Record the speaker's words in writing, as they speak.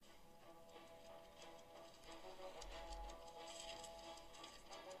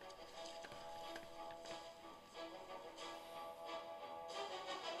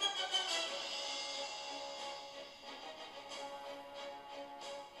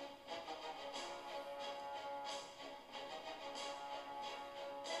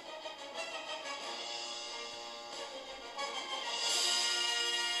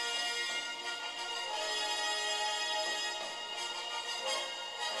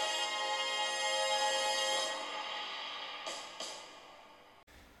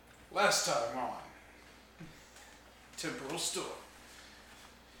Last time on Temporal Storm,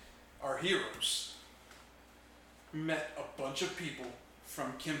 our heroes met a bunch of people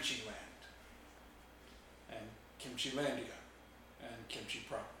from Kimchi Land, and Kimchi Landia, and Kimchi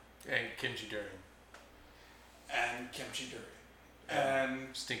Proper, And kimchi dirty. and Kimchi Dirty.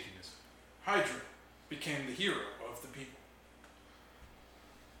 And Stinkiness. Hydra became the hero of the people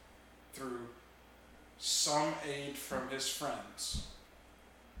through some aid from his friends.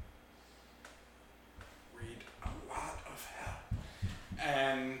 Read a lot of hell.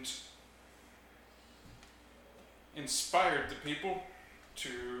 And inspired the people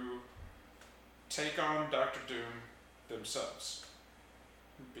to take on Dr. Doom themselves.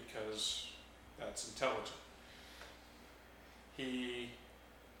 Because that's intelligent. He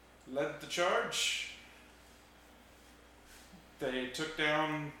led the charge. They took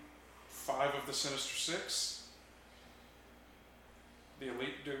down 5 of the Sinister Six, the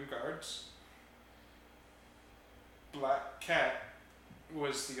elite Doom Guards. Black Cat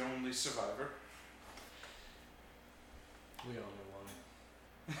was the only survivor. We all know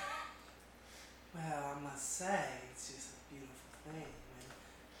why. Well, I must say, it's just a beautiful thing when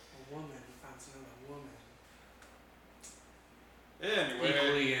a woman finds another woman. Anyway,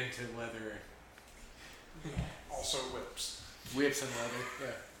 Equally into leather. Yes. also whips. Whips and leather.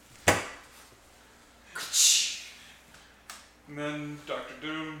 Yeah. And then Dr.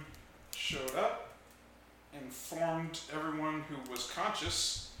 Doom showed up, informed everyone who was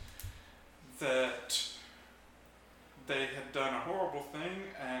conscious that they had done a horrible thing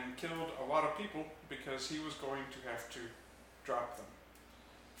and killed a lot of people because he was going to have to drop them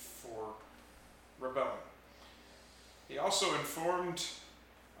for rebelling. He also informed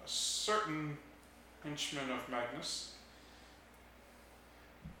a certain henchman of Magnus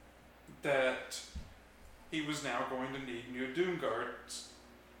that he was now going to need new Doom Guards,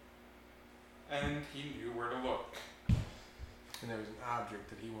 and he knew where to look. And there was an object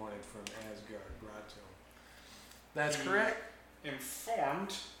that he wanted from Asgard brought to him. That's He correct.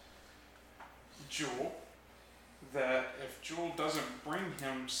 Informed Jewel that if Jewel doesn't bring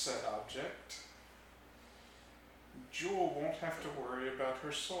him said object, Jewel won't have to worry about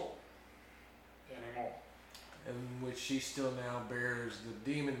her soul anymore. In which she still now bears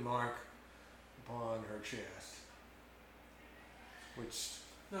the demon mark upon her chest. Which,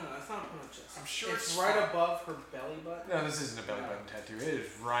 No, it's not on her chest. I'm sure it's it's right fine. above her belly button. no, this isn't a belly button tattoo. It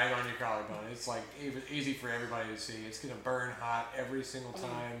is right on your collarbone. It's like easy for everybody to see. It's going to burn hot every single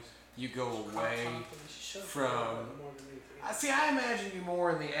time you go away. from- I imagine you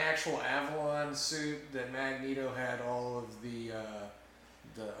more in the actual Avalon suit that Magneto had all of the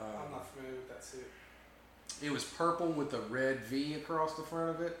I'm not familiar with that suit. it was purple with a red V across the front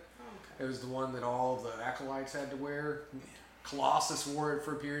of it. Oh, okay. It was the one that all the acolytes had to wear. Colossus wore it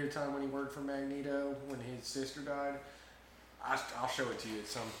for a period of time when he worked for Magneto when his sister died. I'll show it to you at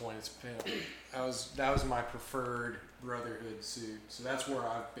some point. It's been, that was my preferred Brotherhood suit. So that's where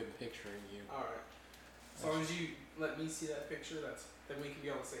I've been picturing you. All right. As long as you let me see that picture, then we can be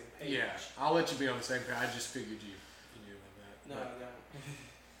on the same page. Yeah, I'll let you be on the same page. I just figured you knew No, that. I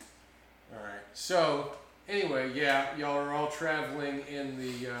don't. All right. So anyway, yeah, y'all are all traveling in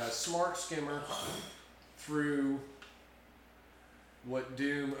the Smart Skimmer through what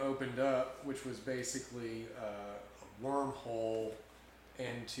Doom opened up, which was basically a wormhole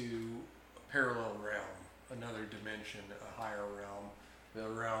into a parallel realm, another dimension, a higher realm, the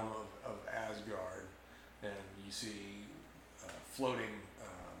realm of Asgard. And you see a floating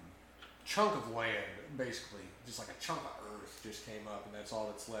chunk of land, basically, just like a chunk of earth just came up, and that's all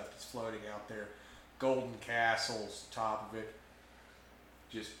that's left. It's floating out there. Golden castles, top of it,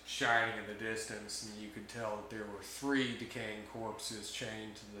 just shining in the distance, and you could tell that there were 3 decaying corpses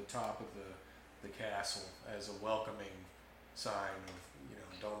chained to the top of the castle as a welcoming sign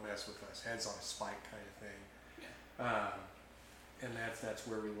of, don't mess with us, heads on a spike kind of thing. Yeah. And that's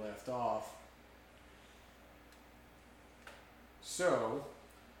where we left off. So,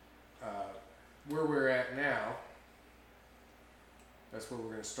 where we're at now, that's where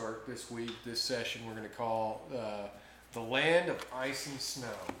we're going to start this week. This session we're going to call The Land of Ice and Snow.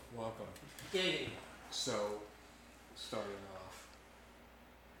 Welcome. Yay. So, starting off.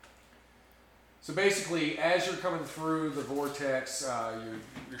 So basically, as you're coming through the vortex,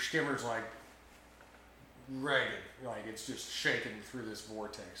 your skimmer's like ragged. Like it's just shaking through this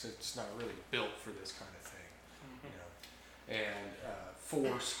vortex. It's not really built for this kind of thing. And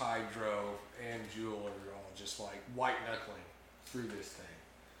Force, Hydro, and Jewel are all just like white knuckling through this thing.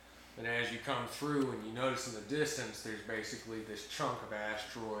 And as you come through and you notice in the distance, there's basically this chunk of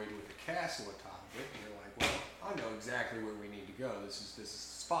asteroid with a castle atop of it. And you're like, well, I know exactly where we need to go. This is the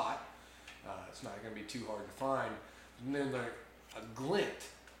spot. It's not going to be too hard to find. And then a glint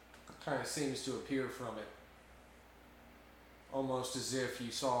kind of seems to appear from it, almost as if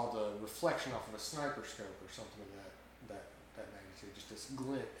you saw the reflection off of a sniper scope or something of that magnitude. Just this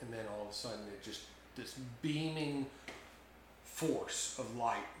glint, and then all of a sudden it just this beaming force of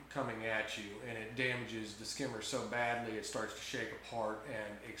light coming at you, and it damages the skimmer so badly it starts to shake apart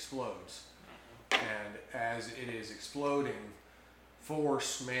and explodes. And as it is exploding,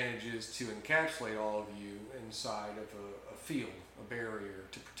 force manages to encapsulate all of you inside of a field, a barrier,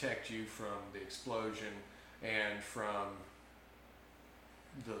 to protect you from the explosion and from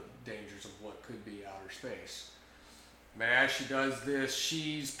the dangers of what could be outer space. But as she does this,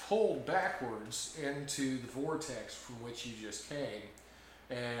 she's pulled backwards into the vortex from which you just came,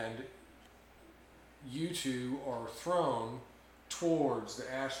 and you two are thrown towards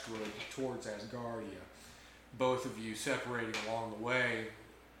the asteroid, towards Asgardia. Both of you separating along the way,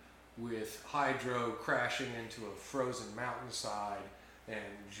 with Hydro crashing into a frozen mountainside and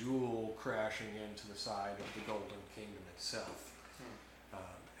Jewel crashing into the side of the Golden Kingdom itself.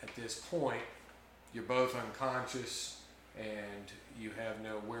 At this point, you're both unconscious and you have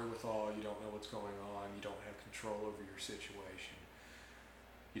no wherewithal, you don't know what's going on, you don't have control over your situation.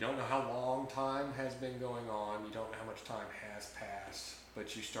 You don't know how long time has been going on, you don't know how much time has passed,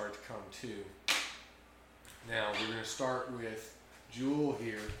 but you start to come to. Now, we're going to start with Jewel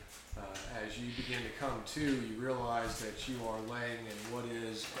here. As you begin to come to, you realize that you are laying in what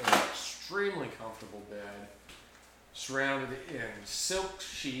is an extremely comfortable bed, surrounded in silk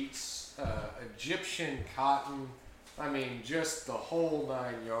sheets, Egyptian cotton. I mean, just the whole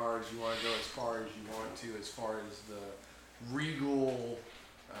 9 yards. You want to go as far as you want to, as far as the regal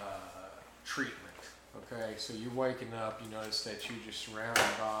treatment. Okay, so you're waking up, you notice that you're just surrounded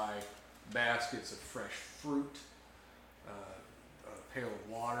by baskets of fresh fruit, a pail of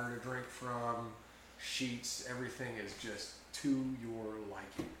water to drink from, sheets, everything is just to your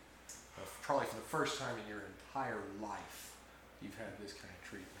liking. Probably for the first time in your entire life, you've had this kind of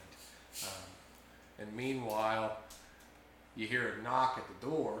treatment. And meanwhile, you hear a knock at the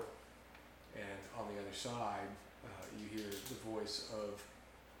door, and on the other side, you hear the voice of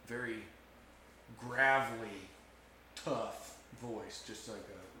very gravelly, tough voice, just like you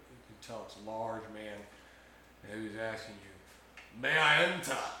can tell it's a large man who's asking you, "May I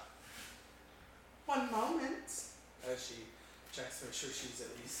enter?" One moment. As she checks to make sure she's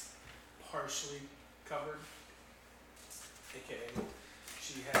at least partially covered. AKA,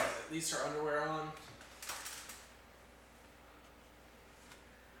 she has at least her underwear on.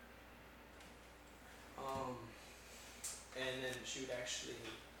 And then she would actually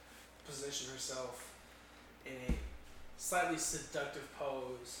position herself in a slightly seductive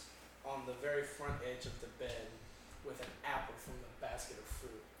pose on the very front edge of the bed with an apple from the basket of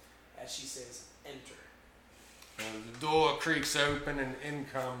fruit as she says, "Enter." The door creaks open and in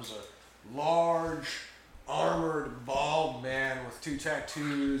comes a large, armored, bald man with 2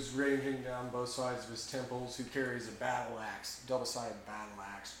 tattoos ranging down both sides of his temples, who carries a battle axe, double-sided battle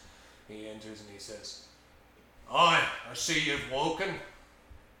axe. He enters and he says, "I see you've woken.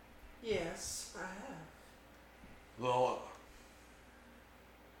 Yes, I have. Well,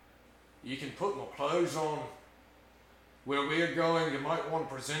 you can put my clothes on. Where we're going, you might want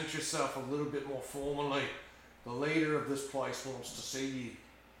to present yourself a little bit more formally. The leader of this place wants to see you."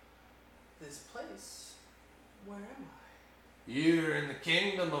 This place? Where am I? You're in the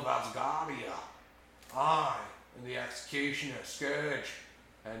kingdom of Asgardia. I am the executioner, Scourge,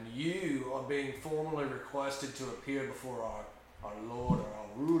 and you are being formally requested to appear before our lord or our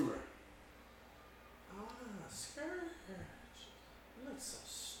ruler. Ah, Scourge. You look so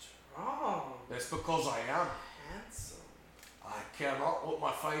strong. That's because I am. Handsome. I care not what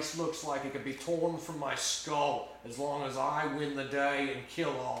my face looks like. It can be torn from my skull as long as I win the day and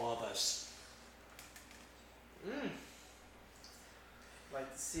kill all of us.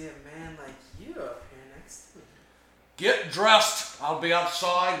 Like to see a man like you up here next to me. Get dressed. I'll be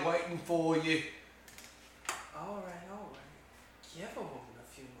outside waiting for you. Alright. Give a woman a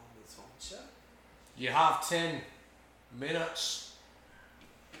few moments, won't you? You have 10 minutes.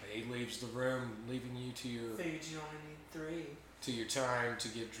 He leaves the room, leaving you to your Figured you only need 3. time to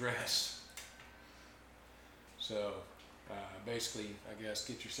get dressed. So, basically, I guess,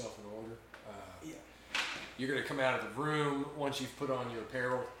 get yourself in order. Yeah. You're going to come out of the room once you've put on your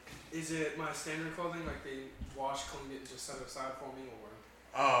apparel. Is it my standard clothing, like they wash, clean it, and just set it aside for me, or?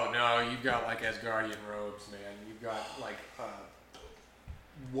 Oh, no, you've got, like, Asgardian robes, man. You've got, like,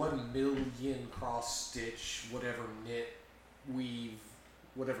 1 million cross-stitch, whatever knit, weave,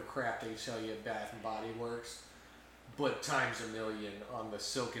 whatever crap they sell you at Bath and Body Works, but times a million on the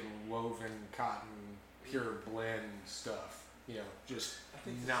silken woven cotton pure blend stuff. You know, just I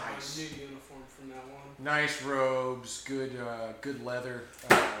think nice. This is my new uniform from now on. Nice robes, good leather,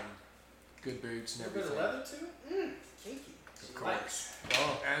 good boots and A bit everything. of leather too? Kinky. Of course.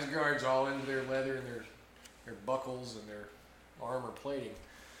 Oh, Asgard's all into their leather and their buckles and their armor plating.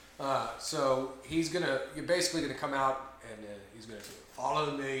 So you're basically gonna come out and he's gonna say,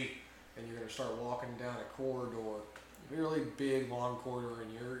 "Follow me," and you're gonna start walking down a corridor, really big, long corridor,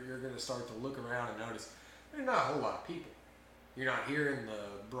 and you're gonna start to look around and notice there's not a whole lot of people. You're not hearing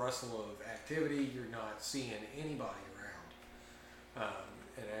the rustle of activity. You're not seeing anybody around.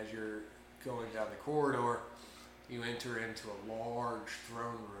 And as you're going down the corridor, you enter into a large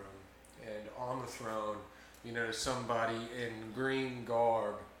throne room, and on the throne, you notice somebody in green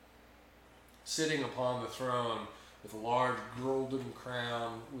garb sitting upon the throne with a large golden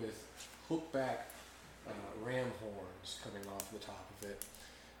crown with hook-back ram horns coming off the top of it.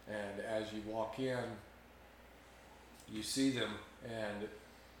 And as you walk in, you see them, and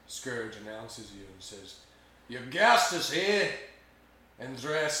Scourge announces you and says, "Your guest is here and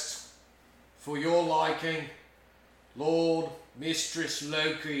dressed for your liking, Lord Mistress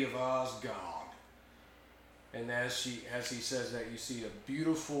Loki of Asgard." And as he says that, you see a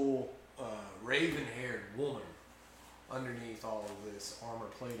beautiful raven-haired woman underneath all of this armor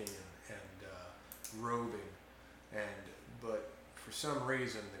plating and robing, but for some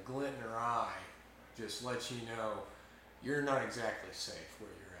reason the glint in her eye just lets you know you're not exactly safe where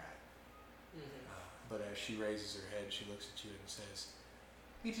you're at. But as she raises her head, she looks at you and says,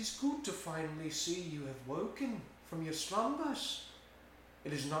 "It is good to finally see you have woken from your slumbers.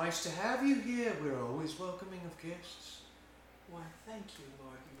 It is nice to have you here. We're always welcoming of guests." Why, thank you,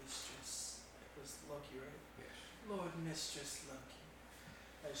 Lord Mistress. It was Loki, right? Yes. Lord Mistress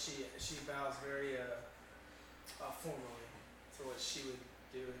Loki. As she bows very formally to what she would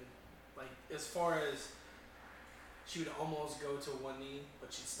do, and like as far as she would almost go to one knee,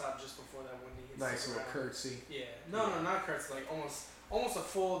 but she'd stop just before that one knee hits Nice the little ground. curtsy. Yeah. No, not curtsy. Like almost a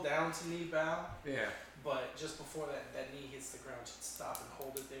full down to knee bow, Yeah. but just before that knee hits the ground, she'd stop and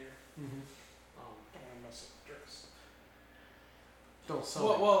hold it there. Mm-hmm. Don't want to mess up the dress. Don't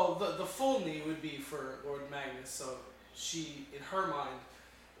sell Well, the full knee would be for Lord Magnus. So she, in her mind,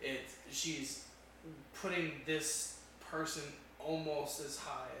 she's putting this person almost as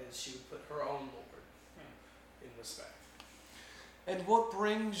high as she would put her own lord in respect. And what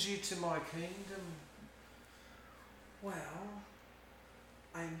brings you to my kingdom? Well,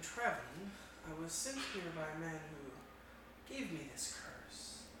 I'm traveling. I was sent here by a man who gave me this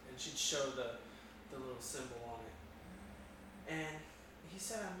curse. And she'd show the little symbol on it. And he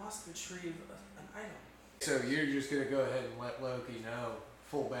said I must retrieve an item. So you're just gonna go ahead and let Loki know,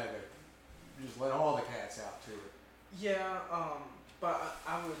 full bag of, just let all the cats out to it. Yeah, but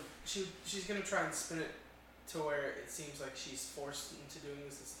I would. She's gonna try and spin it to where it seems like she's forced into doing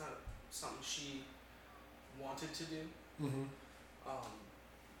this. It's not something she wanted to do. Mm-hmm.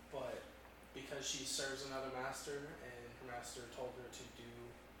 But because she serves another master, and her master told her to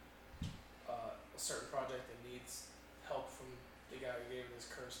do a certain project and needs help from the guy who gave her this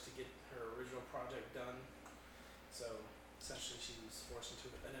curse to get her original project done. So essentially, she was forced into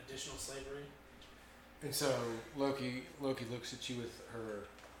an additional slavery. And so Loki looks at you with her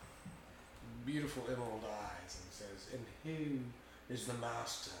beautiful emerald eyes and says, "And who is the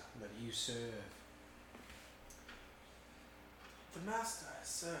master that you serve?" The master I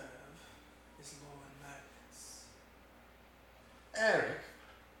serve is Lord Magnus. Eric?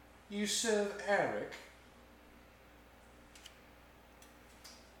 You serve Eric?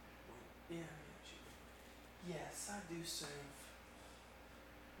 Yeah, yes, I do serve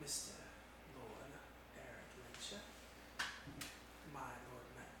Mr. Lord Eric Lyncher, my Lord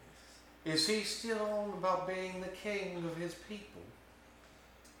Magnus. Is he still on about being the king of his people?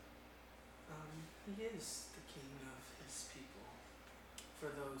 He is the king of his people, for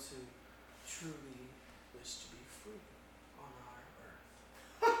those who truly wish to be free on our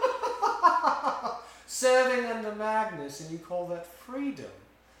earth. Serving under Magnus, and you call that freedom?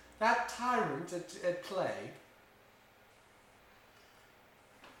 That tyrant at play?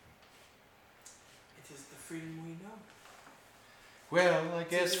 It is the freedom we know. Well, I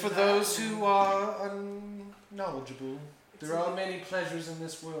guess for those who are unknowledgeable, there are many pleasures in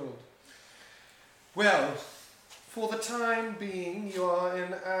this world. Well, for the time being, you are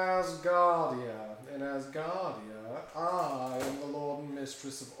in Asgardia. In Asgardia, I am the lord and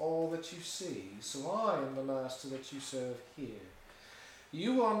mistress of all that you see, so I am the master that you serve here.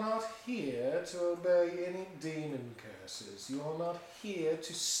 You are not here to obey any demon curses. You are not here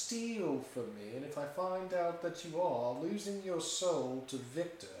to steal from me, and if I find out that you are, losing your soul to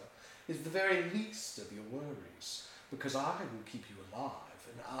Victor is the very least of your worries, because I will keep you alive,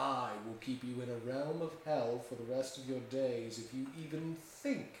 and I will keep you in a realm of hell for the rest of your days if you even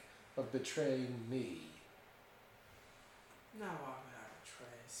think of betraying me. Now why would I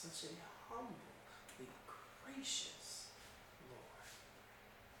betray such a humbly gracious Lord?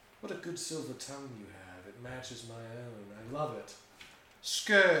 What a good silver tongue you have. It matches my own. I love it.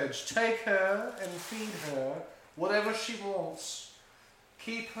 Scourge, take her and feed her whatever she wants.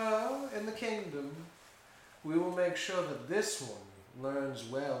 Keep her in the kingdom. We will make sure that this one learns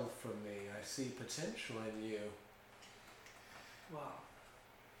well from me. I see potential in you. Well,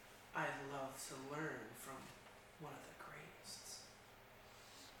 I'd love to learn from one of the greatest.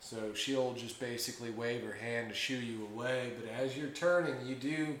 So she'll just basically wave her hand to shoo you away, but as you're turning, you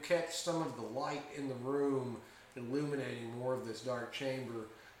do catch some of the light in the room illuminating more of this dark chamber,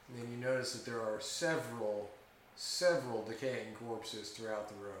 and then you notice that there are several decaying corpses throughout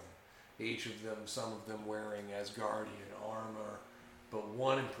the room. Each of them, some of them wearing Asgardian armor, but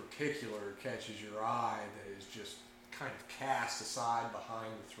one in particular catches your eye that is just kind of cast aside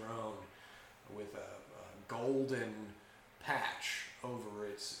behind the throne with a golden patch over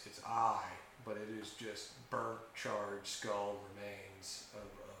its eye, but it is just burnt, charred skull remains of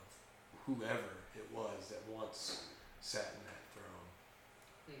whoever it was that once sat in that throne.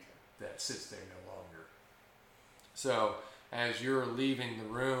 Okay. That sits there no longer. So as you're leaving the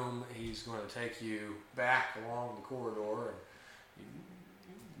room, he's going to take you back along the corridor, and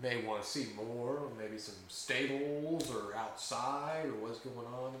you may want to see more, maybe some stables or outside or what's going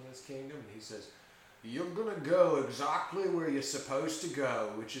on in this kingdom. And he says, you're going to go exactly where you're supposed to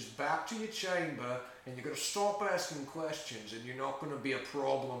go, which is back to your chamber, and you're going to stop asking questions, and you're not going to be a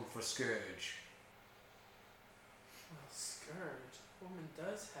problem for Scourge. Well, Scourge, a woman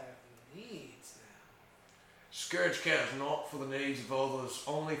does have needs now. Scourge cares not for the needs of others,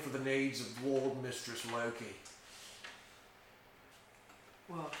 only for the needs of Lord Mistress Loki.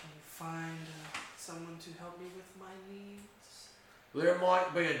 Well, can you find someone to help me with my needs? There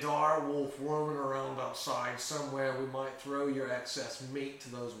might be a dire wolf roaming around outside somewhere. We might throw your excess meat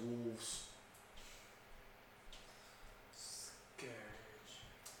to those wolves. Scourge,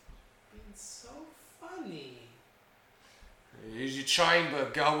 being so funny. Here's your chamber.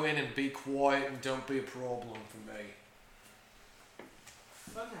 Go in and be quiet and don't be a problem for me.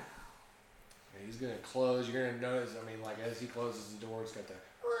 For now. And he's going to close. You're going to notice, as he closes the door, it's got that.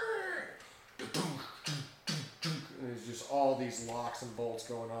 And there's just all these locks and bolts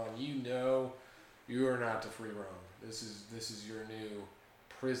going on. You know you are not to free roam. This is your new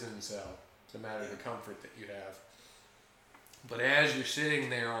prison cell, no matter the comfort that you have. But as you're sitting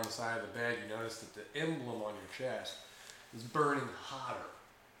there on the side of the bed, you notice that the emblem on your chest is burning hotter.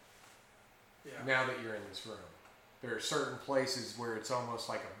 Yeah. Now that you're in this room. There are certain places where it's almost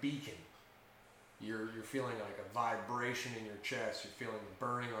like a beacon. You're feeling like a vibration in your chest. You're feeling the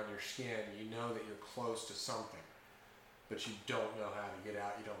burning on your skin. You know that you're close to something, but you don't know how to get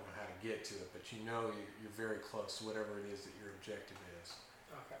out. You don't know how to get to it, but you know you're very close to whatever it is that your objective is.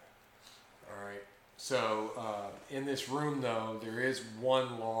 Okay. All right. So in this room, though, there is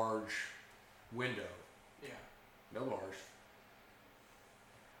one large window. Yeah. No bars.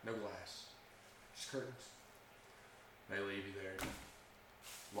 No glass. Just curtains. They leave you there,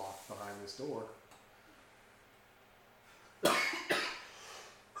 locked behind this door.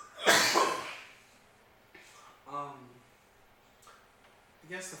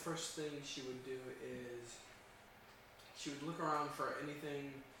 I guess the first thing she would do is she would look around for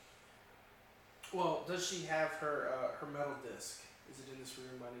anything. Well, does she have her metal disc? Is it in this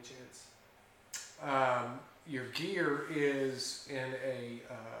room by any chance? Your gear is in a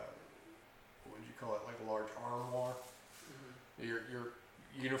what would you call it? Like a large armoire. Mm-hmm. Your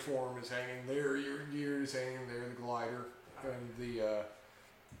uniform is hanging there. Your gear is hanging there. The glider and the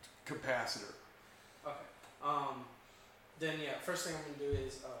capacitor. Okay. Then first thing I'm gonna do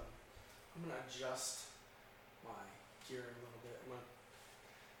is I'm gonna adjust my gear a little bit. I'm gonna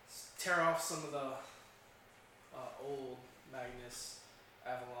tear off some of the old Magnus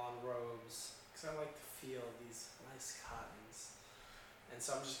Avalon robes because I like the feel of these nice cottons. And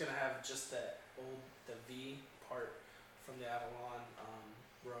so I'm just gonna have just the V part from the Avalon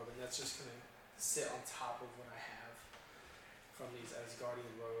robe, and that's just gonna sit on top of what I have from these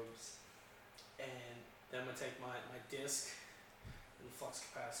Asgardian robes. And then I'm gonna take my disc and the flux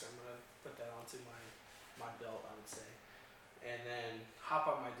capacitor. I'm gonna put that onto my belt, I would say, and then hop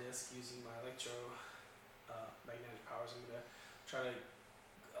on my disc using my electro magnetic powers. I'm gonna try to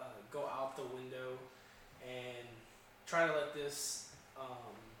go out the window and try to let this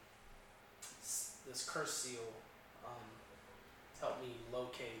this curse seal help me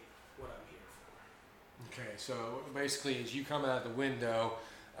locate what I'm here for. Okay, so basically, as you come out the window,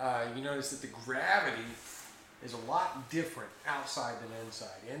 you notice that the gravity is a lot different outside than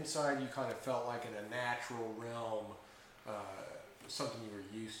inside. Inside, you kind of felt like in a natural realm, something you were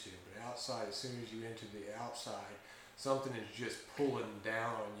used to. But outside, as soon as you enter the outside, something is just pulling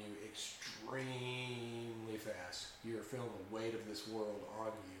down on you extremely fast. You're feeling the weight of this world on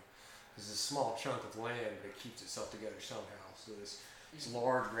you. There's a small chunk of land, but it keeps itself together somehow. So this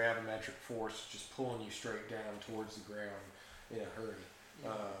large gravimetric force just pulling you straight down towards the ground in a hurry.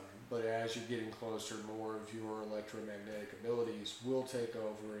 But as you're getting closer, more of your electromagnetic abilities will take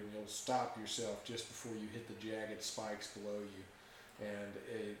over, and you'll stop yourself just before you hit the jagged spikes below you. And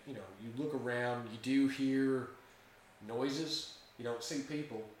you look around. You do hear noises. You don't see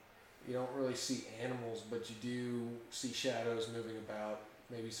people. You don't really see animals, but you do see shadows moving about.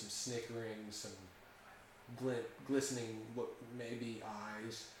 Maybe some snickering, some glistening, what may be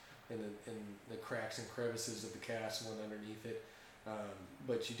eyes in the cracks and crevices of the castle and underneath it.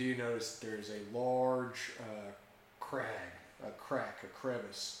 But you do notice there's a large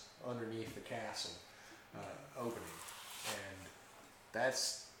crevice underneath the castle opening, and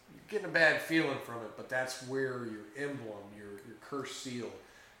that's, you're getting a bad feeling from it. But that's where your emblem, your cursed seal,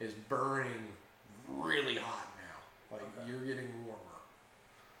 is burning really hot now. Like you're getting warmer.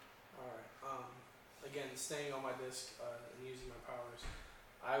 Alright, again, staying on my disc and using my powers,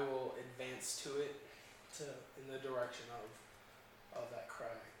 I will advance to it in the direction of that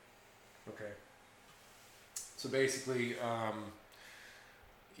crag. Okay. So basically, I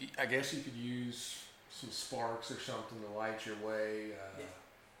guess you could use some sparks or something to light your way.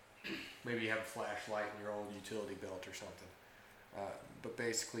 Maybe you have a flashlight in your old utility belt or something. But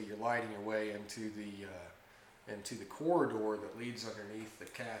basically, you're lighting your way into the corridor that leads underneath the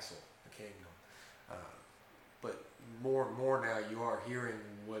castle, the kingdom. But more and more now, you are hearing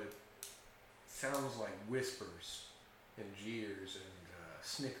what it sounds like whispers and jeers and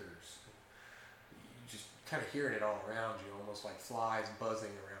snickers. You just kind of hearing it all around you, almost like flies buzzing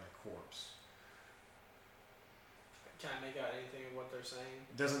around a corpse. Can I make out anything of what they're saying?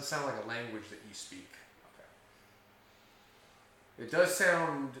 It doesn't sound like a language that you speak. Okay. It does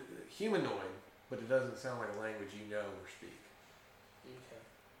sound humanoid, but it doesn't sound like a language you know or speak. Okay.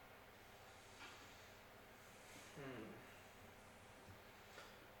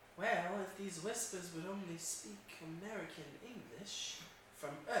 Well, if these whispers would only speak American English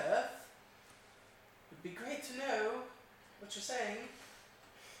from Earth, it'd be great to know what you're saying.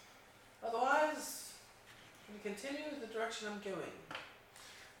 Otherwise, I'm going to continue the direction I'm going.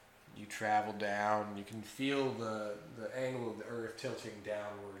 You travel down. You can feel the angle of the earth tilting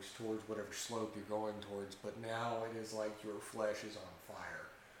downwards towards whatever slope you're going towards, but now it is like your flesh is on fire.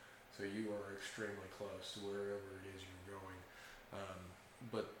 So you are extremely close to wherever it is you're going.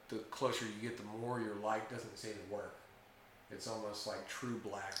 But the closer you get, the more your light doesn't seem to work. It's almost like true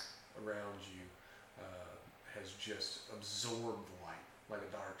black around you has just absorbed the light like a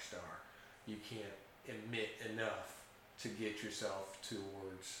dark star. You can't emit enough to get yourself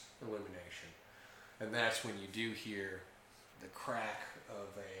towards illumination. And that's when you do hear the crack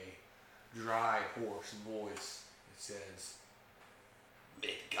of a dry, hoarse voice. It says,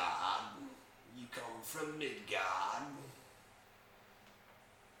 "Midgard, you come from Midgard."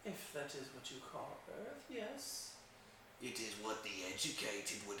 If that is what you call Earth, yes. It is what the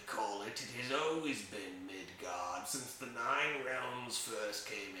educated would call it. It has always been Midgard since the 9 realms first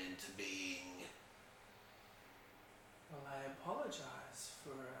came into being. Well, I apologize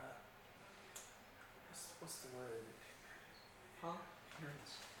for, what's the word? Huh?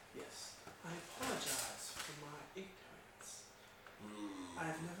 Ignorance. Yes. I apologize for my ignorance.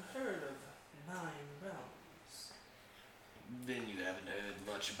 I've never heard of 9 realms. Then you haven't heard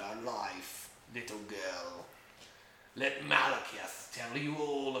much about life, little girl. Let Malekith tell you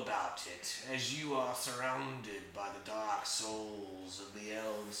all about it, as you are surrounded by the dark souls of the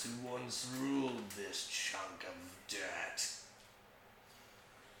elves who once ruled this chunk of dirt.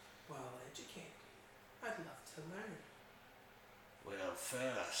 Well educated. I'd love to learn. Well,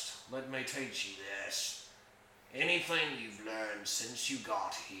 first, let me teach you this. Anything you've learned since you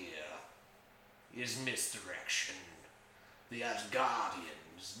got here is misdirection. The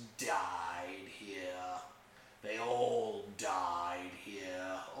Asgardians died here. They all died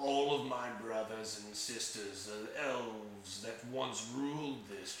here. All of my brothers and sisters, the elves that once ruled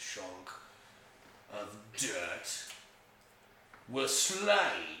this chunk of dirt, were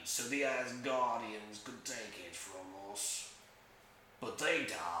slain so the Asgardians could take it from us. but they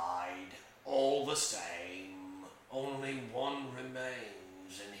died all the same. Only one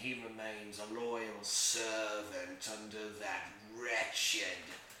remains, and he remains a loyal servant under that wretched,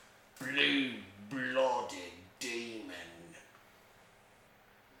 blue-blooded demon.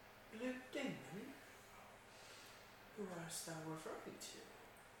 Blue demon? Who art thou referring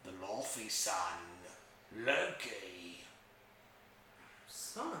to? The Lothy son, Loki.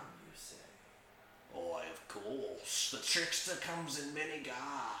 Son, you say? Why, of course. The trickster comes in many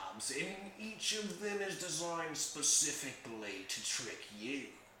garbs, and each of them is designed specifically to trick you.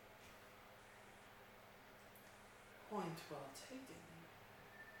 Point well taken.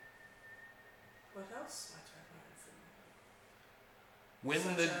 What else might I learn from you?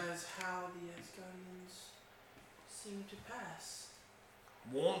 Such as how the Asgardians seem to pass.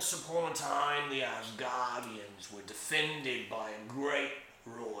 Once upon a time, the Asgardians were defended by a great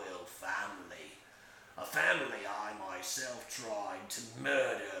royal family. A family I myself tried to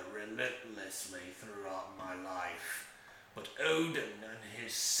murder relentlessly throughout my life. But Odin and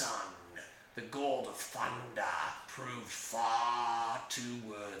his son, the god of thunder, proved far too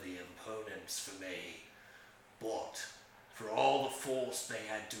worthy opponents for me. But for all the force they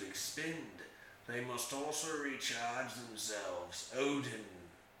had to expend, they must also recharge themselves. Odin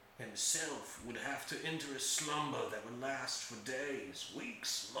himself would have to enter a slumber that would last for days,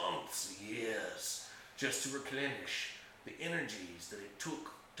 weeks, months, years, just to replenish the energies that it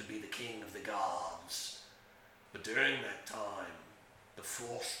took to be the king of the gods. But during that time, the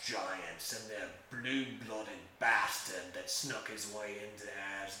frost giants and their blue-blooded bastard that snuck his way into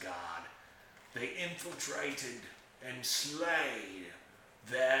Asgard, they infiltrated and slayed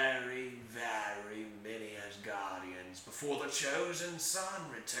very, very many Asgardians before the chosen son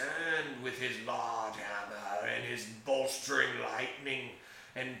returned with his large hammer and his bolstering lightning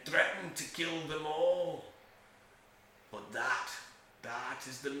and threatened to kill them all. But that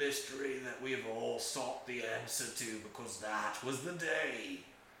is the mystery that we have all sought the answer to, because that was the day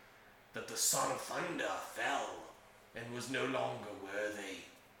that the Son of Thunder fell and was no longer worthy.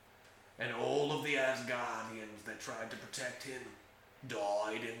 And all of the Asgardians that tried to protect him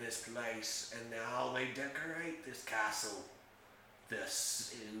died in this place, and now they decorate this castle. Their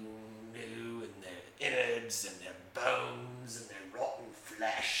sinew and their innards and their bones and their rotten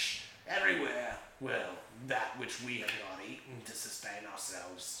flesh. Everywhere, well, that which we have not eaten to sustain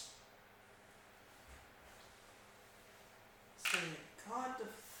ourselves. So, god of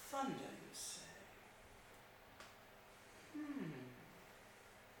thunder, you say?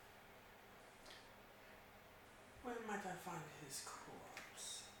 Where might I find his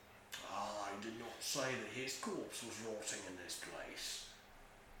corpse? I did not say that his corpse was rotting in this place.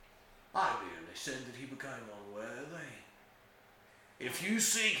 I merely said that he became unworthy. If you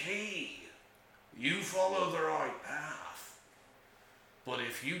seek heed, you follow the right path. But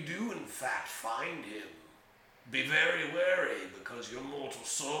if you do in fact find him, be very wary, because your mortal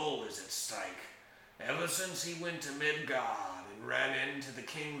soul is at stake. Ever since he went to Midgard and ran into the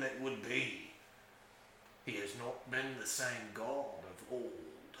king that would be, he has not been the same god of old.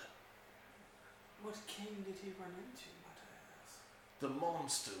 What king did he run into, might I ask? The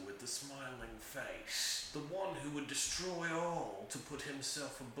monster with the smiling face, the one who would destroy all to put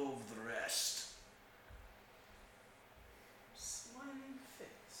himself above the rest. Smiling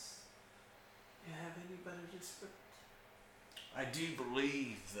face. You have any better description? I do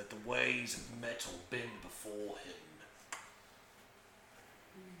believe that the ways of metal bend before him.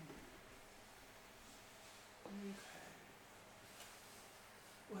 Okay.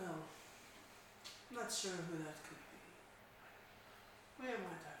 Well, not sure who that could be. Where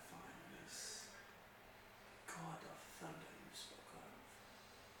might I find this god of thunder you spoke of?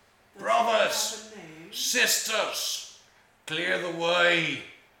 Does Brothers! he have a name? Sisters! Clear the way!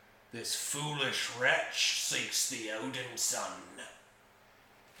 This foolish wretch seeks the Odin son.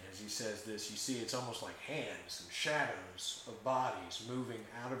 As he says this, you see it's almost like hands and shadows of bodies moving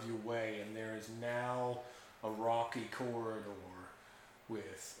out of your way, and there is now a rocky corridor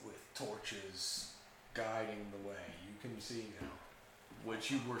with torches guiding the way. You can see now what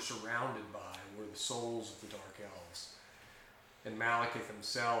you were surrounded by were the souls of the Dark Elves. And Malekith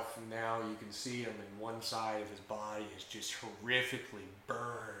himself, now you can see him, and one side of his body is just horrifically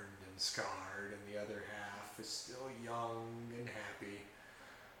burned and scarred, and the other half is still young and happy.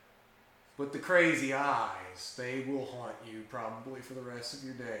 But the crazy eyes, they will haunt you probably for the rest of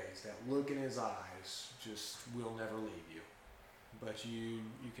your days. That look in his eyes just will never leave you. But you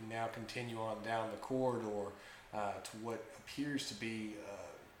can now continue on down the corridor to what appears to be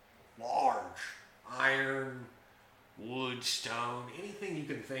large iron, wood, stone, anything you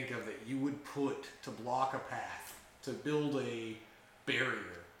can think of that you would put to block a path, to build a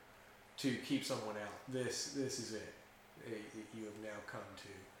barrier to keep someone out. This is it. You have now come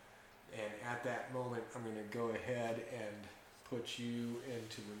to. And at that moment, I'm going to go ahead and put you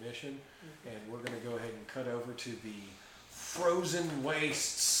into remission, and we're going to go ahead and cut over to the frozen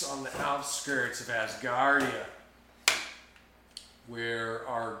wastes on the outskirts of Asgardia, where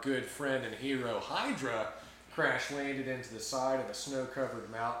our good friend and hero Hydra crash landed into the side of a snow-covered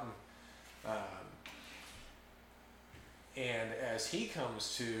mountain. And as he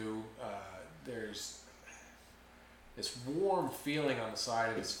comes to, there's this warm feeling on the side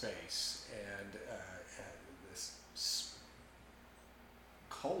of his face, and this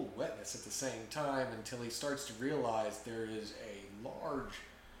cold wetness at the same time, until he starts to realize there is a large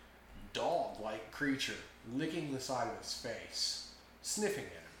dog-like creature licking the side of his face, sniffing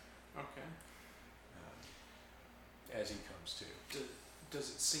at him. Okay. As he comes to. Does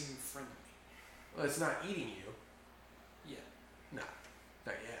it seem friendly? Well, it's not eating you. Yeah. No,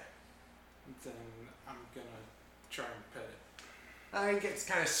 not yet. Then I'm gonna try and pet it. It gets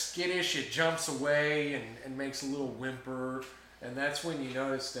kind of skittish. It jumps away and makes a little whimper, and that's when you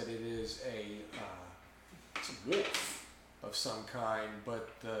notice that it is it's a wolf of some kind, but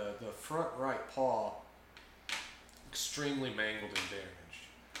the front right paw extremely mangled and damaged.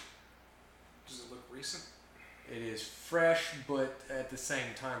 Does it look recent? It is fresh, but at the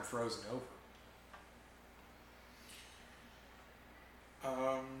same time frozen over.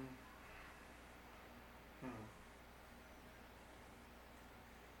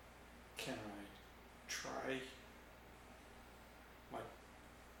 Can I try, like,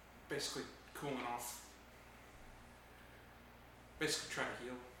 basically cooling off, basically try to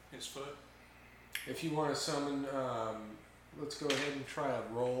heal his foot? If you want to summon, let's go ahead and try a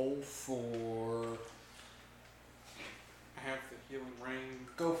roll for... I have the healing rain.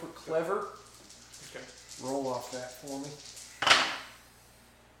 Go for clever. Okay. Roll off that for me.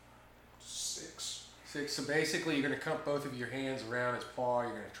 6. 6. So basically you're going to cup both of your hands around his paw.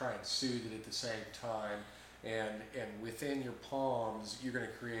 You're going to try and soothe it at the same time. And within your palms, you're going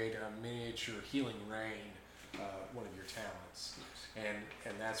to create a miniature healing rain, one of your talents.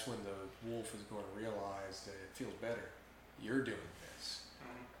 And that's when the wolf is going to realize that it feels better. You're doing this.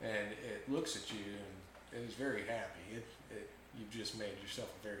 And it looks at you and it is very happy. You've just made yourself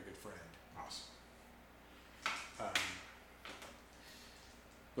a very good friend. Awesome.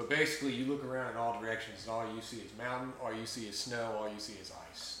 But basically, you look around in all directions, and all you see is mountain, all you see is snow, all you see is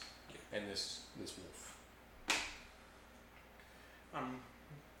ice, and this wolf. I'm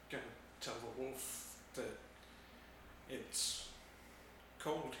gonna tell the wolf that it's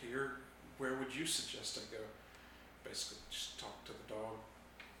cold here. Where would you suggest I go? Basically, just talk to the dog.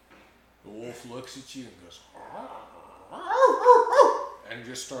 The wolf looks at you and goes, and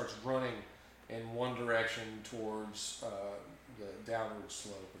just starts running in one direction towards the downward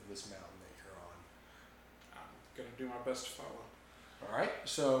slope of this mountain that you're on. I'm gonna do my best to follow. All right,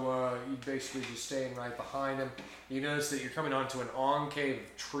 so you basically just staying right behind him. You notice that you're coming onto an enclave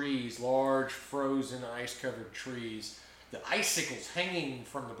of trees, large, frozen, ice-covered trees. The icicles hanging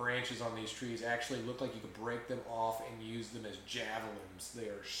from the branches on these trees actually look like you could break them off and use them as javelins. They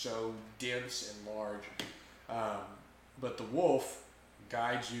are so dense and large. But the wolf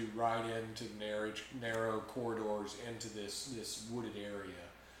guides you right into narrow corridors into this wooded area.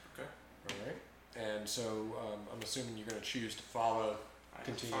 Okay. All right. And so I'm assuming you're going to choose to follow,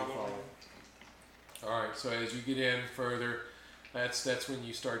 continue to follow. All right. So as you get in further, that's when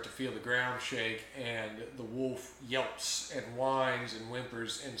you start to feel the ground shake, and the wolf yelps and whines and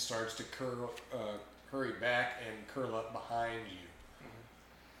whimpers and starts to hurry back and curl up behind you.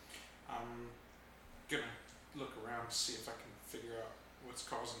 I'm gonna look around to see if I can figure out what's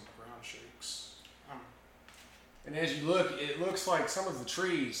causing the ground shakes. And as you look, it looks like some of the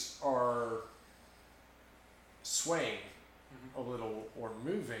trees are swaying a little or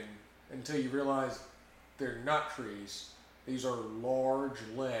moving until you realize they're not trees. These are large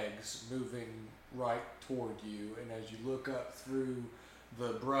legs moving right toward you. And as you look up through the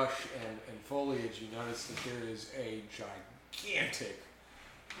brush and foliage, you notice that there is a gigantic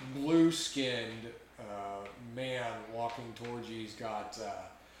blue-skinned man walking towards you. He's got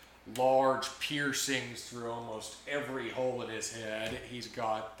large piercings through almost every hole in his head. He's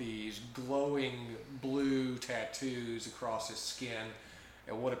got these glowing blue tattoos across his skin,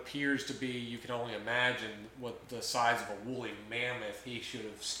 and what appears to be, you can only imagine what the size of a woolly mammoth he should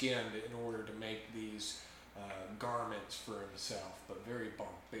have skinned in order to make these garments for himself, but very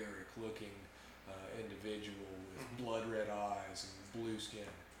barbaric looking individual with blood red eyes and blue skin.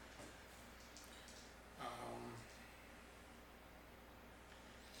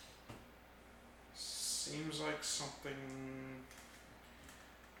 Seems like something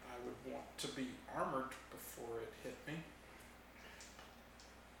would want to be armored before it hit me.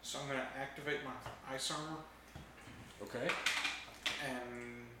 So I'm going to activate my ice armor Okay.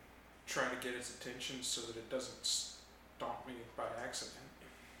 and try to get its attention so that it doesn't stomp me by accident.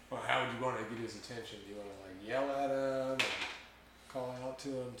 Well, how would you want to get his attention? Do you want to like yell at him, or call out to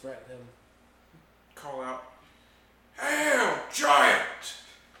him, threaten him? Call out, "Hail, giant!"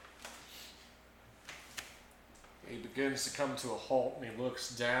 He begins to come to a halt, and he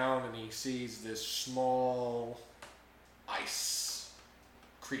looks down, and he sees this small ice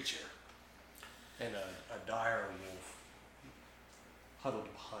creature and a dire wolf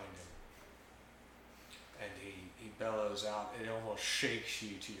huddled behind him. And he bellows out. It almost shakes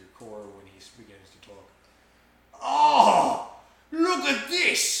you to your core when he begins to talk. Oh, look at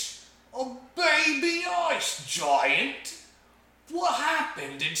this! A baby ice giant! What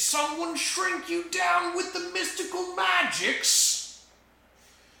happened? Did someone shrink you down with the mystical magics?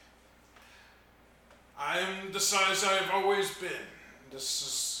 I'm the size I've always been. This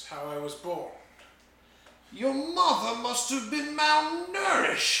is how I was born. Your mother must have been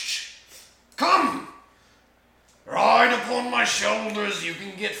malnourished. Come! Ride upon my shoulders, you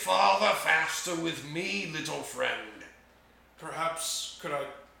can get farther faster with me, little friend. Perhaps could I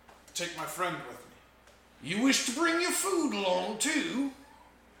take my friend with me? You wish to bring your food along too?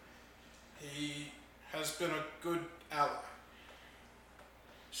 He has been a good ally.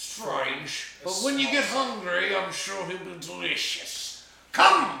 Strange, but when you get hungry, I'm sure he'll be delicious.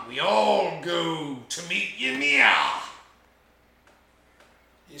 Come, we all go to meet Ymir.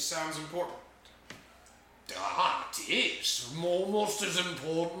 He sounds important. Ah, it is. Almost as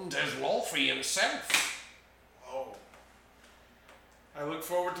important as Laufey himself. Oh. I look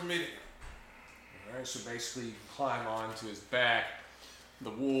forward to meeting him. Alright, so basically you climb onto his back.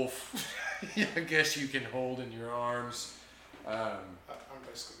 The wolf, I guess you can hold in your arms. I'm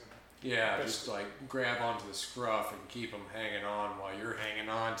basically gonna. Yeah, just like grab onto the scruff and keep him hanging on while you're hanging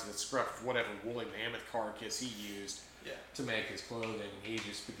on to the scruff of whatever woolly mammoth carcass he used to make his clothing. And he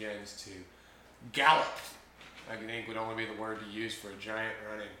just begins to gallop. I think would only be the word to use for a giant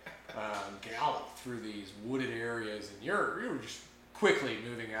running. Gallop through these wooded areas, and you're just quickly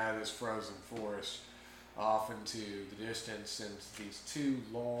moving out of this frozen forest off into the distance, and these two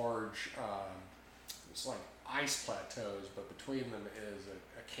large, it's like ice plateaus, but between them is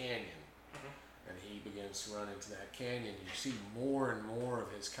a canyon. And he begins to run into that canyon. You see more and more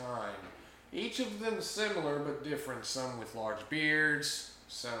of his kind, each of them similar but different, some with large beards,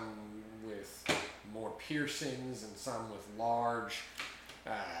 some with more piercings, and some with large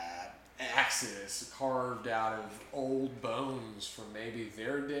axes carved out of old bones from maybe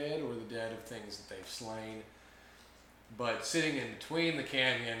their dead or the dead of things that they've slain. But sitting in between the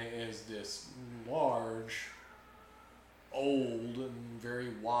canyon is this large, old, and very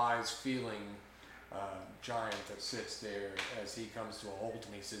wise feeling giant that sits there as he comes to a halt,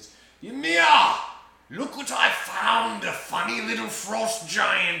 and he says, Ymir! Look what I found! A funny little frost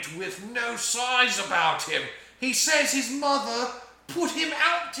giant with no size about him. He says his mother put him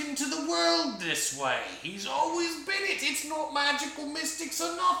out into the world this way. He's always been it. It's not magical mystics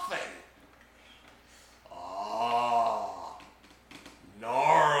or nothing. Ah,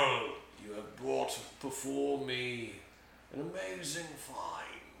 Gnarl, you have brought before me an amazing find.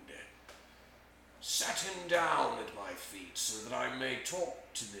 Set him down at my feet so that I may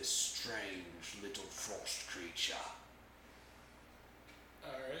talk to this strange little frost creature.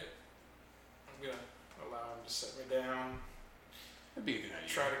 Alright. I'm gonna allow him to set me down. that'd be a good idea.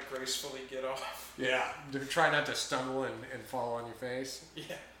 Try to gracefully get off. Yeah, try not to stumble and fall on your face.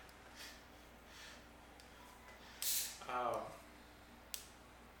 Yeah.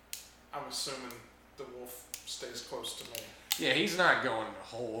 I'm assuming the wolf stays close to me. Yeah, he's not going a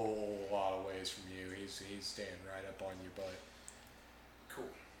whole lot of ways from you. He's staying right up on your butt.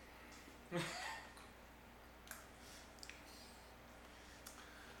 Cool.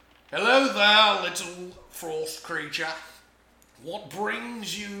 Hello there, little frost creature. What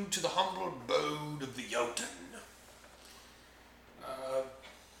brings you to the humble abode of the Jotun?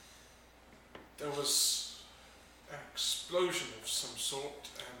 There was an explosion of some sort,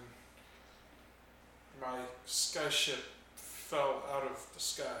 and my skyship fell out of the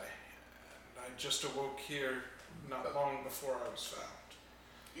sky, and I just awoke here not long before I was found.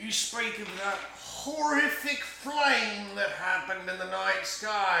 You speak of that horrific flame that happened in the night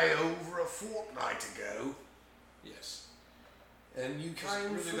sky over a fortnight ago. Yes. And you Was it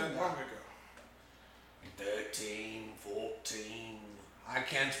came really from that long ago? 13, 14. I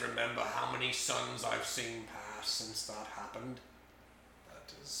can't remember how many suns I've seen pass since that happened.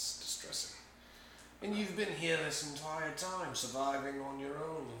 That is distressing. And you've been here this entire time, surviving on your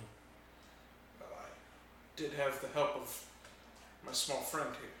own. Well, I did have the help of my small friend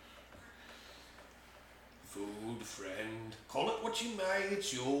here. Food, friend. Call it what you may,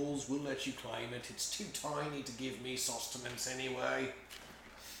 it's yours. We'll let you claim it. It's too tiny to give me sustenance anyway.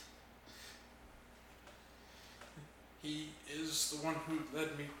 He is the one who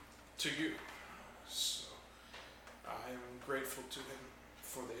led me to you, so I am grateful to him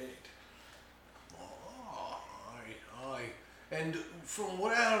for the aid. Ah, aye. And from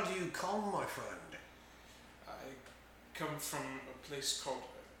where do you come, my friend? I come from a place called,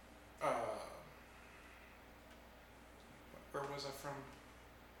 where was I from?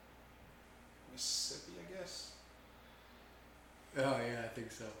 Mississippi, I guess? Oh yeah, I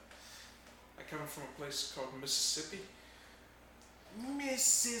think so. I come from a place called Mississippi.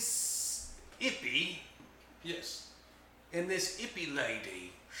 Mrs. Ippy? Yes. And this Ippy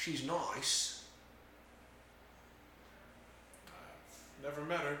lady, she's nice. I've never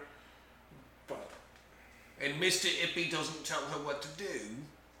met her, but And Mr. Ippy doesn't tell her what to do.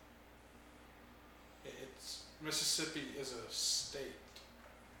 Mississippi is a state.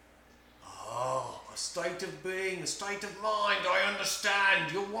 Oh, a state of being, a state of mind, I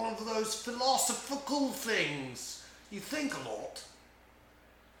understand. You're one of those philosophical things. You think a lot.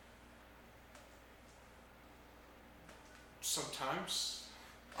 Sometimes.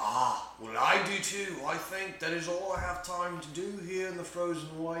 Ah, well I do too. I think that is all I have time to do here in the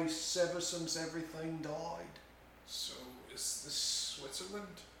frozen wastes ever since everything died. So, is this Switzerland?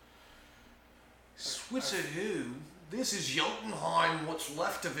 Switzer who? This is Jotunheim, what's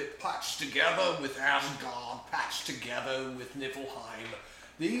left of it patched together with Asgard, patched together with Niflheim.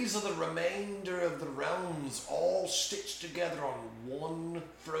 These are the remainder of the realms, all stitched together on one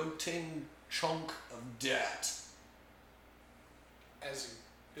floating chunk of dirt. As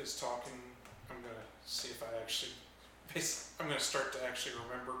he is talking, I'm going to see if I actually... I'm going to start to actually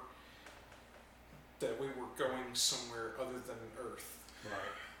remember that we were going somewhere other than Earth.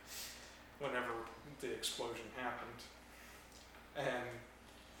 Right. Whenever the explosion happened. And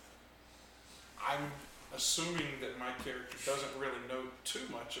I'm assuming that my character doesn't really know too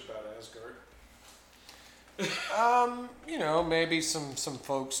much about Asgard. You know, maybe some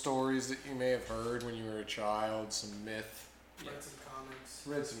folk stories that you may have heard when you were a child, some myth. Read some comics.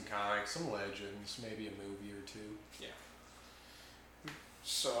 Read some comics, some legends, maybe a movie or two. Yeah.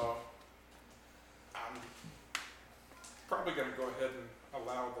 So, I'm probably going to go ahead and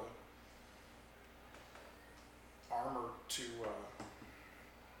allow the armor to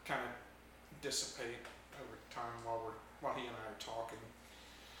kind of dissipate over time while he and I are talking.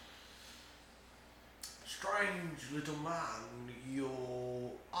 Strange little man,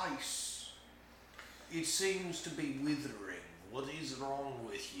 your ice, it seems to be withering. What is wrong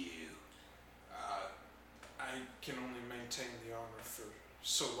with you? I can only maintain the armor for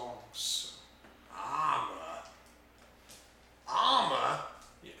so long, so Armor? Armor?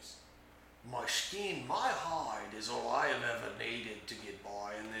 yes. My skin, my hide is all I have ever needed to get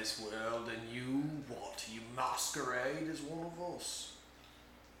by in this world, and you, what? You masquerade as one of us?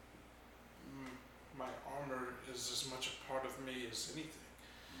 My armor is as much a part of me as anything.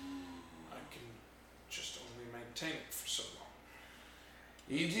 I can just only maintain it for so long.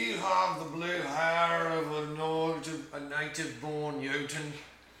 You do have the blue hair of a native-born Jotun.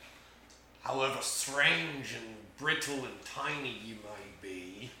 However strange and brittle and tiny you may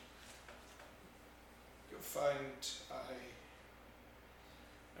be. You'll find I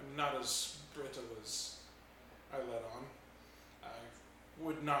am not as brittle as I let on. I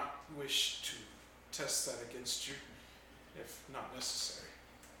would not wish to test that against you, if not necessary.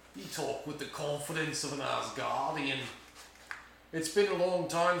 You talk with the confidence of an Asgardian. It's been a long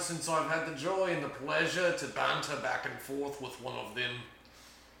time since I've had the joy and the pleasure to banter back and forth with one of them.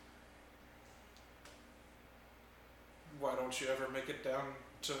 Why don't you ever make it down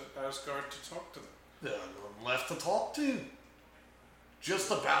to Asgard to talk to them? There are none left to talk to. Just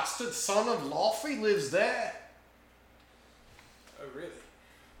the bastard son of Laufey lives there. Oh, really?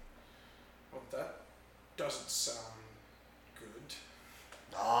 Well, that doesn't sound good.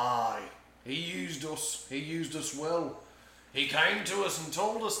 Aye, he used us well. He came to us and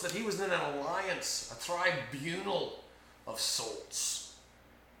told us that he was in an alliance, a tribunal of sorts,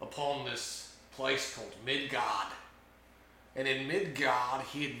 upon this place called Midgard. And in Midgard,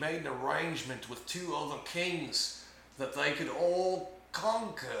 he had made an arrangement with two other kings that they could all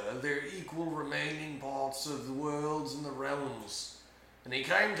conquer their equal remaining parts of the worlds and the realms. And he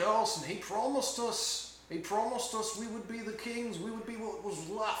came to us and he promised us we would be the kings, we would be what was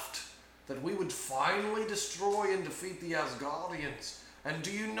left, that we would finally destroy and defeat the Asgardians, And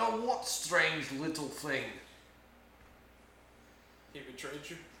do you know what strange little thing? He betrayed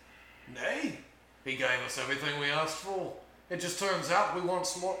you? Nay, he gave us everything we asked for. It just turns out we weren't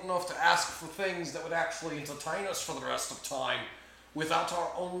smart enough to ask for things that would actually entertain us for the rest of time, without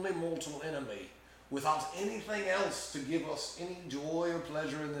our only mortal enemy, without anything else to give us any joy or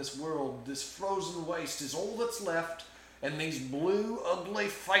pleasure in this world. This frozen waste is all that's left, and these blue, ugly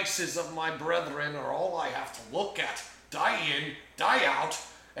faces of my brethren are all I have to look at, day in, day out.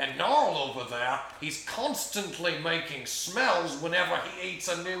 And Gnarl over there, he's constantly making smells whenever he eats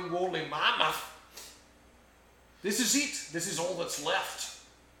a new woolly mammoth. This is it. This is all that's left.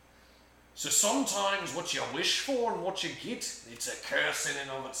 So sometimes what you wish for and what you get, it's a curse in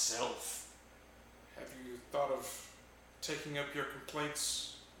and of itself. Have you thought of taking up your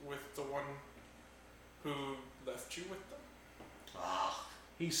complaints with the one who left you with them? Ah,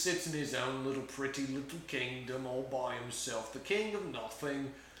 he sits in his own little pretty little kingdom all by himself, the king of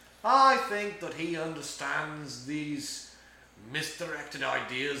nothing. I think that he understands these misdirected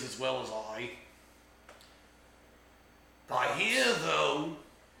ideas as well as I. I hear, though,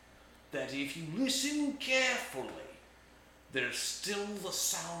 that if you listen carefully, there's still the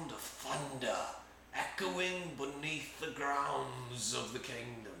sound of thunder echoing beneath the grounds of the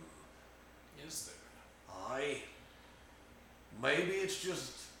kingdom. Is there? Aye. Maybe it's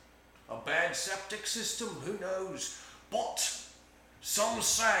just a bad septic system, who knows? But some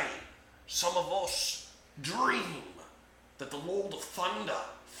say, some of us dream that the Lord of Thunder,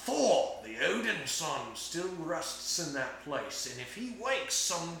 Thor, the Odin son, still rests in that place, and if he wakes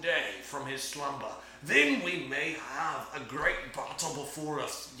someday from his slumber, then we may have a great battle before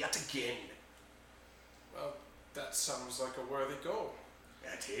us yet again. Well, that sounds like a worthy goal.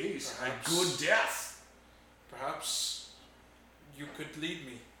 That is Perhaps. a good death. Perhaps you could lead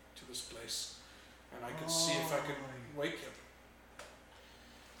me to this place, and I could see if I could wake him.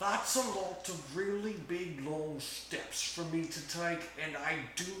 That's a lot of really big, long steps for me to take, and I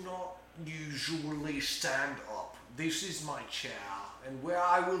do not usually stand up. This is my chair, and where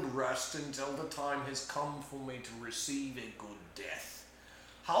I will rest until the time has come for me to receive a good death.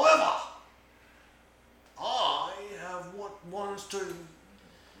 However, I have what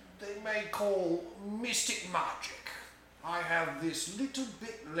they may call mystic magic. I have this little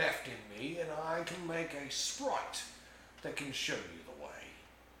bit left in me, and I can make a sprite that can show you the way.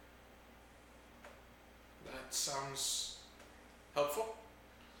 That sounds helpful.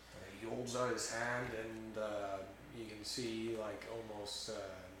 He holds out his hand, and you can see like almost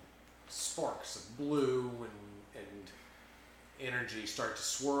sparks of blue and energy start to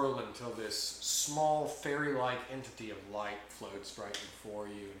swirl until this small fairy-like entity of light floats right before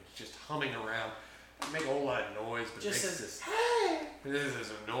you, and it's just humming around. It make a whole lot of noise, but Just it makes says,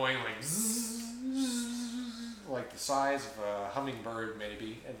 this annoying like zzz, like the size of a hummingbird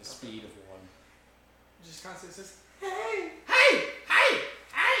maybe, and the speed of one. just constantly says,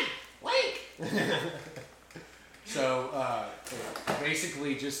 Wake! So it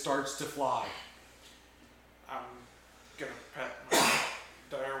basically just starts to fly. I'm gonna pat my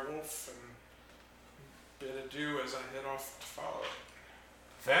dire wolf and bid adieu as I head off to follow it.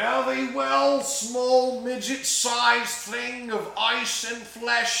 Fare thee well, small midget-sized thing of ice and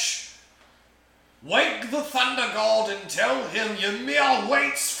flesh. Wake the Thunder God and tell him Ymir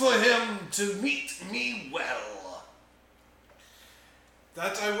waits for him to meet me well.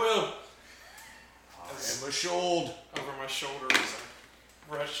 That I will. I am assured. Over my shoulder as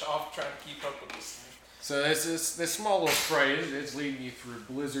I rush off trying to keep up with this thing. So this small little sprite is leading you through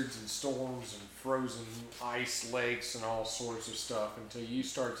blizzards and storms and frozen ice lakes and all sorts of stuff until you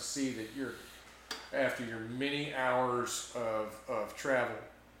start to see that you're, after your many hours of travel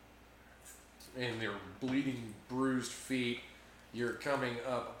and their bleeding, bruised feet, you're coming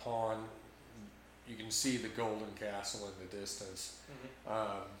up upon, you can see the Golden Castle in the distance.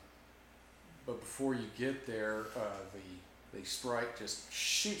 But before you get there, the sprite just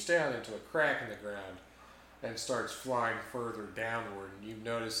shoots down into a crack in the ground and starts flying further downward. And you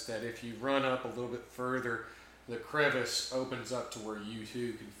notice that if you run up a little bit further, the crevice opens up to where you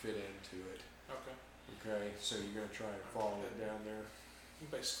too can fit into it. Okay. Okay, so you're going to try and follow it down there.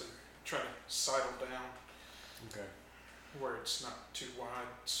 Basically, try to sidle down Okay. where it's not too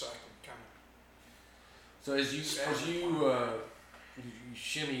wide, so I can kind So as you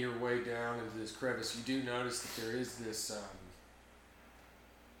shimmy your way down into this crevice, you do notice that there is this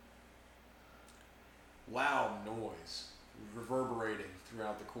loud noise reverberating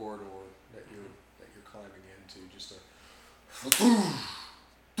throughout the corridor that you're climbing into. Just a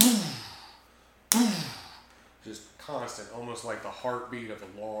just constant, almost like the heartbeat of a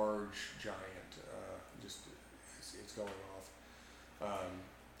large giant. It's going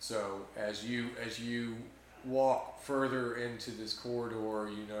So as you walk further into this corridor,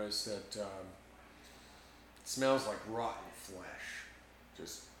 you notice that it smells like rotten flesh,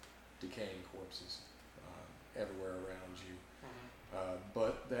 just decaying corpses everywhere around you.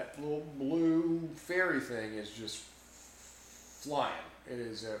 But that little blue fairy thing is just flying. It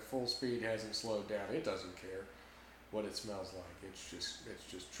is at full speed, hasn't slowed down. It doesn't care what it smells like. It's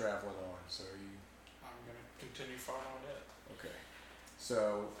just traveling on. So I'm gonna continue following it. okay.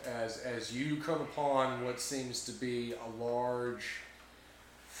 So as you come upon what seems to be a large,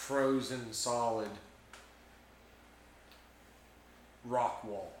 frozen solid rock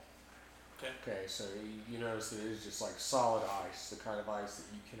wall. Okay, so you notice that it is just like solid ice, the kind of ice that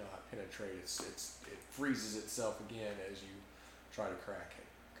you cannot penetrate. It freezes itself again as you try to crack it.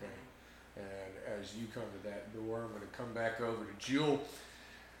 Okay, and as you come to that door, I'm going to come back over to Jewel.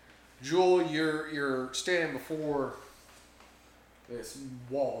 Jewel, you're standing before this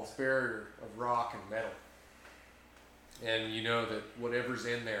wall, this barrier of rock and metal, and you know that whatever's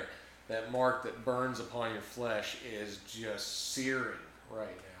in there, that mark that burns upon your flesh, is just searing right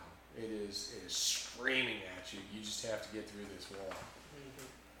now. It is screaming at you. You just have to get through this wall.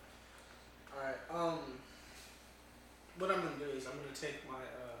 Alright, what I'm gonna do is I'm gonna take my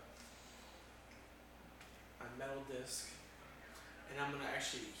my metal disc and I'm gonna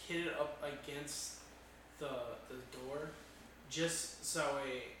actually hit it up against the door just so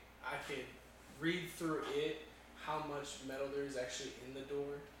I could read through it how much metal there is actually in the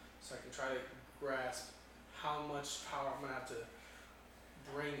door, so I can try to grasp how much power I'm gonna have to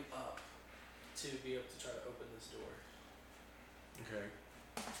bring up to be able to try to open this door. Okay.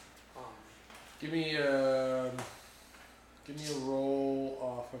 Um, Give me a roll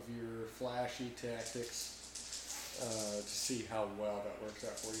off of your flashy tactics to see how well that works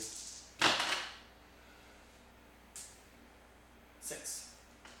out for you. 6.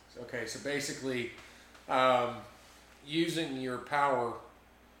 Okay, so basically, using your power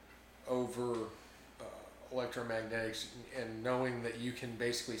over electromagnetics and knowing that you can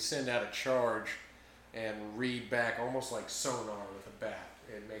basically send out a charge and read back almost like sonar with a bat.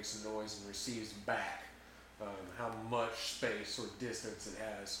 It makes a noise and receives back how much space or distance it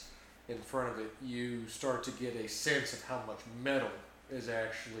has in front of it. You start to get a sense of how much metal is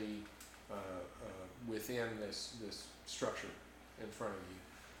actually within this structure in front of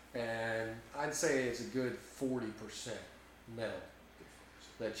you. And I'd say it's a good 40% metal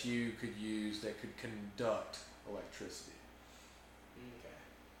that you could use that could conduct electricity. Okay.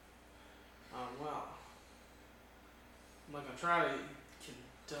 Well, I'm not gonna try to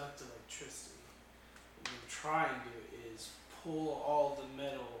conduct electricity. What I'm trying to do is pull all the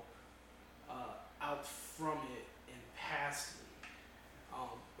metal out from it and past me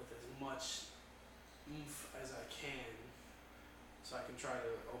with as much oomph as I can, so I can try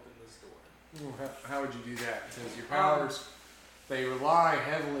to open this door. Well, how would you do that? Because your powers, they rely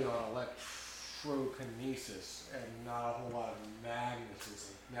heavily on electrokinesis and not a whole lot of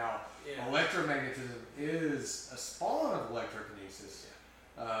magnetism. Now, Yeah. electromagnetism is a spawn of electrokinesis,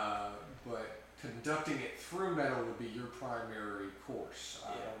 but conducting it through metal would be your primary course.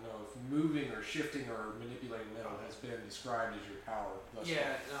 I Yeah. don't know if moving or shifting or manipulating metal has been described as your power thus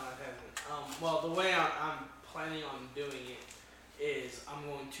Yeah, far. no, it hasn't. Well, the way I'm planning on doing it is I'm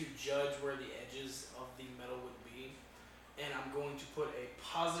going to judge where the edges of the metal would be, and I'm going to put a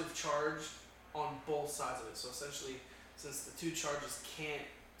positive charge on both sides of it. So essentially, since the two charges can't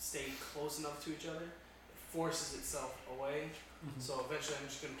stay close enough to each other, it forces itself away. So eventually I'm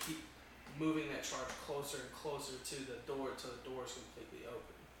just going to keep moving that charge closer and closer to the door until the door is completely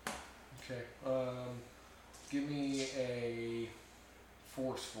open. Okay. Give me a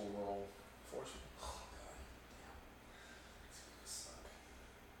forceful roll. Forceful. Oh god. Damn. It's gonna suck.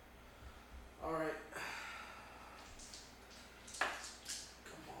 Alright.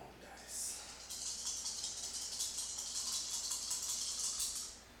 Come on, guys.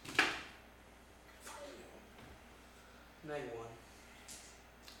 -1.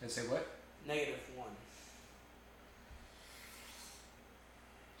 And say what? -1.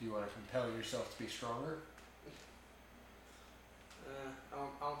 Do you want to compel yourself to be stronger? I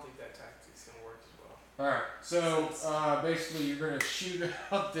don't think that tactic's gonna work as well. Alright, so basically you're going to shoot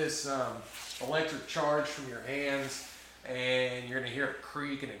out this electric charge from your hands, and you're going to hear it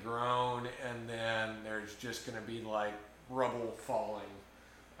creak and a groan, and then there's just going to be like rubble falling.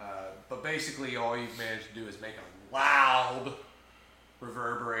 But basically all you've managed to do is make a loud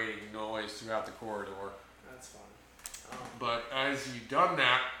reverberating noise throughout the corridor. That's fine. But as you've done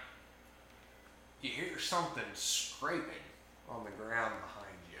that, you hear something scraping on the ground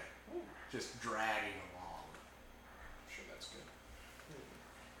behind you, just dragging along. I'm sure that's good.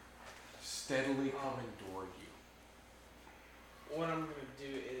 steadily coming toward you. What I'm gonna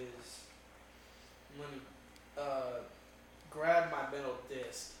do is I'm gonna grab my metal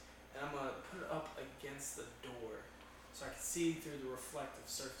disc and I'm gonna put it up against the door so I can see through the reflective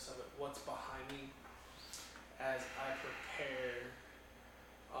surface of it what's behind me as I prepare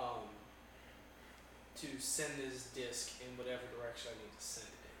to send this disc in whatever direction I need to send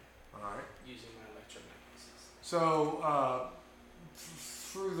it in Alright. using my electromagnesis. So,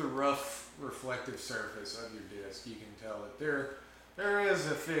 through the rough reflective surface of your disc, you can tell that there is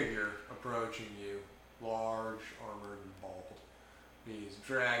a figure approaching you, large, armored, and bald. He's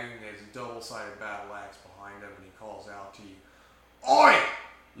dragging his double-sided battle axe behind him, and he calls out to you, "Oi,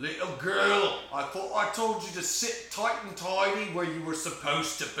 little girl! I thought I told you to sit tight and tidy where you were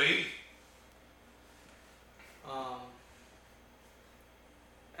supposed to be."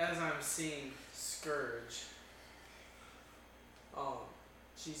 As I'm seeing Scourge,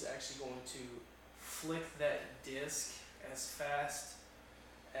 she's actually going to flick that disc as fast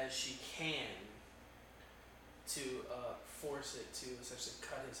as she can to force it to essentially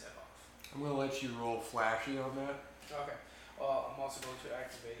cut his head off. I'm going to let you roll flashy on that. Okay. I'm also going to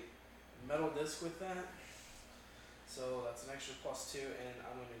activate metal disc with that. So that's an extra +2, and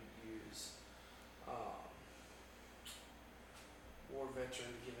I'm going to use War Veteran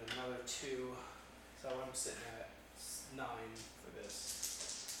to give it another 2. So I'm sitting at 9 for this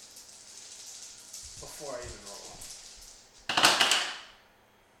before I even roll.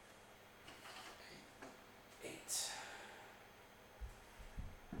 8.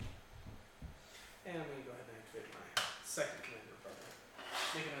 And I'm going to go ahead and activate my second commander program.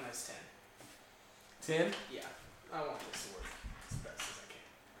 Make it a nice 10. 10? Yeah, I want this to work as best as I can.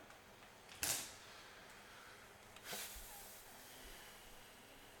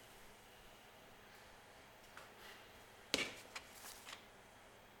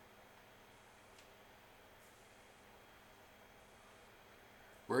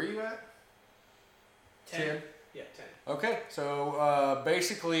 Where are you at? 10? Yeah, 10. Okay, so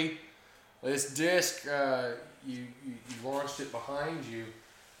basically, this disc, you launched it behind you,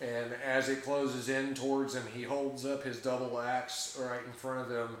 and as it closes in towards him, he holds up his double axe right in front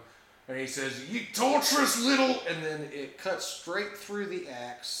of him, and he says, "You torturous little," and then it cuts straight through the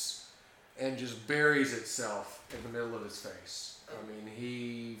axe and just buries itself in the middle of his face. I mean,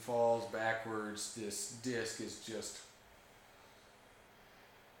 he falls backwards. This disc is just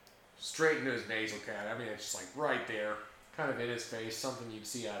straight into his nasal cavity. I mean, it's just like right there, kind of in his face, something you'd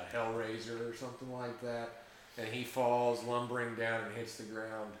see out of Hellraiser or something like that. And he falls lumbering down and hits the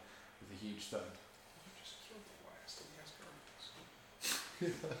ground with a huge thud. You just killed the last of the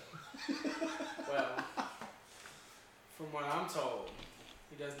Asgardians. Well, from what I'm told,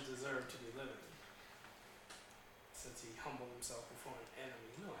 he doesn't deserve to be living. Since he humbled himself before an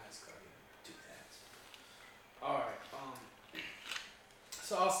enemy. No Asgardian would do that. Alright,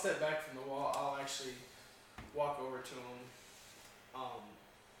 so I'll step back from the wall. I'll actually walk over to him,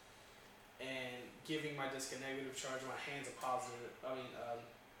 and giving my disc a negative charge, my hand's a positive.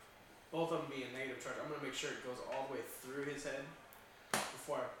 Both of them being a negative charge. I'm gonna make sure it goes all the way through his head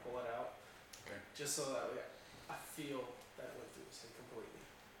before I pull it out. Okay. Just so that way I feel that it went through his head completely.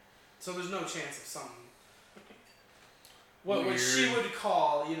 So there's no chance of something. What she Weird. would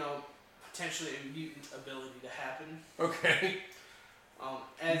call, potentially a mutant ability to happen. Okay.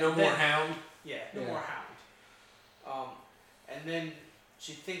 And No then, more hound? Yeah, no Yeah. more hound. And then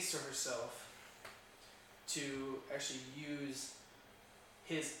she thinks to herself to actually use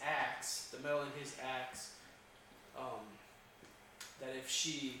his axe, the metal in his axe, that if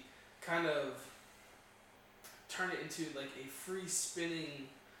she kind of turn it into like a free spinning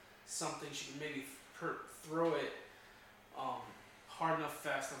something, she can maybe throw it hard enough,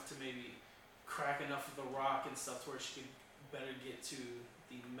 fast enough to maybe crack enough of the rock and stuff to where she can better get to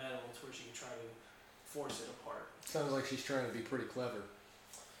the metal to where she can try to force it apart. Sounds like she's trying to be pretty clever.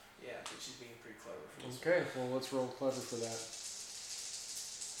 Yeah, I think she's being pretty clever for this. Okay, well, let's roll clever for that.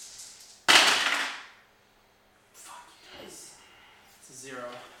 Fuck yes. It's a 0.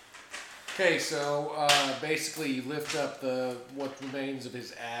 Okay, so basically you lift up what remains of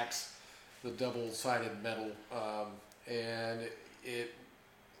his axe, the double-sided metal, and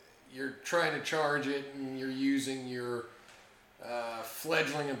you're trying to charge it, and you're using your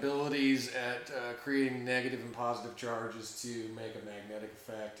fledgling abilities at creating negative and positive charges to make a magnetic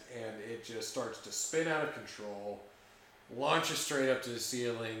effect, and it just starts to spin out of control, launches straight up to the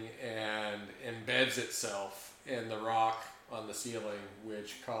ceiling, and embeds itself in the rock on the ceiling,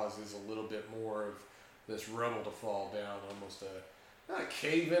 which causes a little bit more of this rubble to fall down, almost not a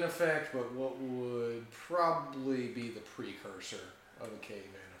cave-in effect, but what would probably be the precursor of a cave-in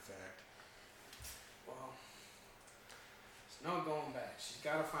effect. No going back. She's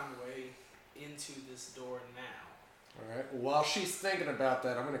got to find a way into this door now. All right. Well, while she's thinking about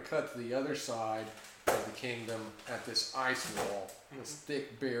that, I'm going to cut to the other side of the kingdom at this ice wall, this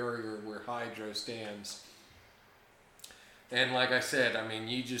thick barrier where Hydro stands. And like I said, I mean,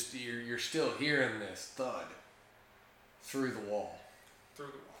 you're still hearing this thud through the wall. Through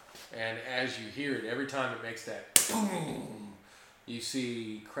the wall. And as you hear it, every time it makes that boom, you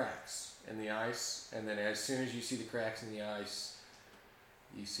see cracks in the ice. And then as soon as you see the cracks in the ice,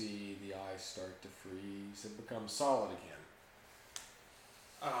 you see the ice start to freeze and become solid again.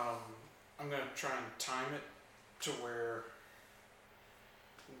 I'm going to try and time it to where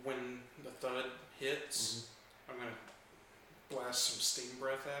when the thud hits, I'm going to blast some steam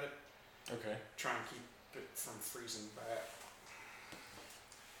breath at it. Okay. Try and keep it from freezing back.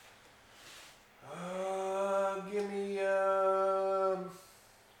 Give me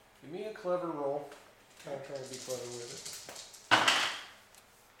a clever roll. I'm trying to be clever with it.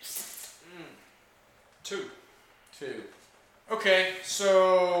 2. 2. Okay,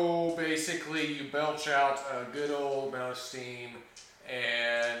 so basically you belch out a good old amount of steam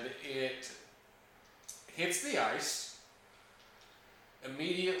and it hits the ice,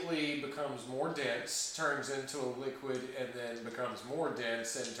 immediately becomes more dense, turns into a liquid, and then becomes more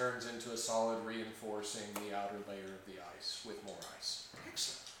dense and turns into a solid, reinforcing the outer layer of the ice with more ice.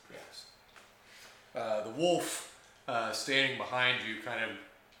 Excellent. Yes. The wolf standing behind you kind of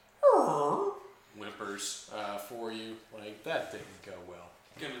whimpers for you, like that didn't go well.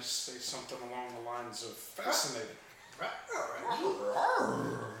 Gonna say something along the lines of fascinating.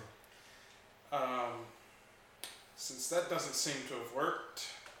 Since that doesn't seem to have worked,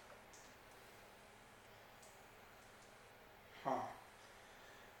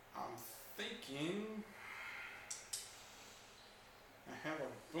 I'm thinking I have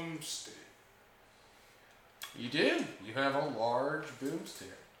a boomstick. You do. You have a large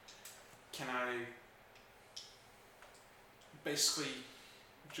boomstick. Can I basically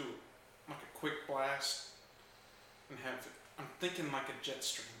do like a quick blast and have it, I'm thinking like a jet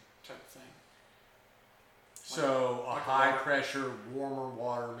stream type of thing. So like a a high water- pressure, warmer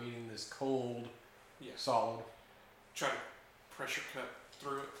water meeting this cold, Yes. solid. Try to pressure cut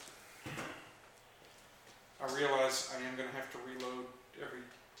through it. I realize I am going to have to reload every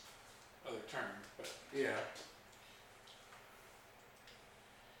other turn, but Yeah.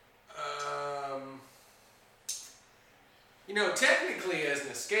 Technically as an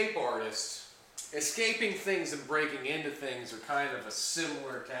escape artist, escaping things and breaking into things are kind of a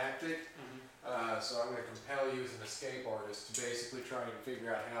similar tactic. So I'm going to compel you as an escape artist to basically try and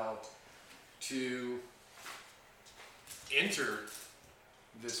figure out how to enter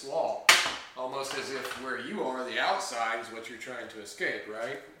this wall. Almost as if where you are, the outside is what you're trying to escape,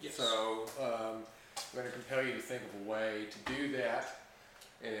 right? Yes. So I'm going to compel you to think of a way to do that.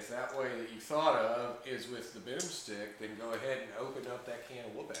 And if that way that you thought of is with the boomstick, then go ahead and open up that can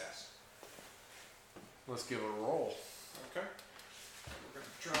of whoop ass. Let's give it a roll. okay. We're going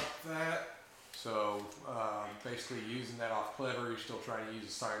to drop that. So basically using that off clever, you're still trying to use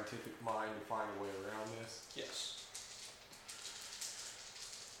a scientific mind to find a way around this. Yes.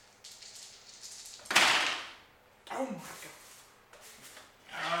 Oh my god.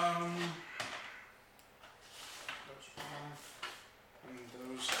 Those one, and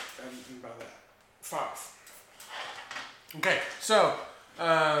those got eaten by that. 5. Okay, so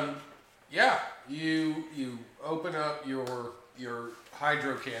yeah, you open up your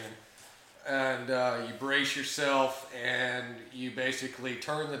hydro cannon and you brace yourself and you basically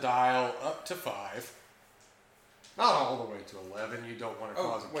turn the dial up to 5. Not all the way to 11. You don't want to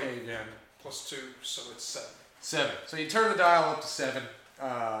cause a cave in. Plus 2, so it's 7. 7. So you turn the dial up to 7.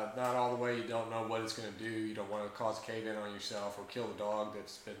 Not all the way. You don't know what it's going to do. You don't want to cause a cave in on yourself or kill the dog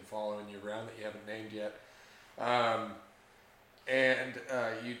that's been following you around that you haven't named yet.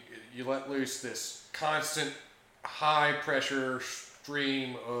 You let loose this constant high pressure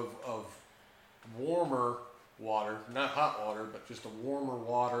stream of warmer water, not hot water, but just a warmer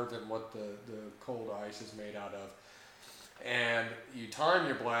water than what the cold ice is made out of. And you time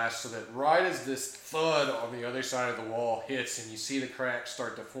your blast so that right as this thud on the other side of the wall hits and you see the cracks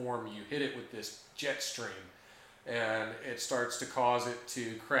start to form, you hit it with this jet stream. And it starts to cause it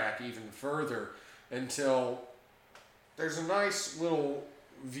to crack even further until there's a nice little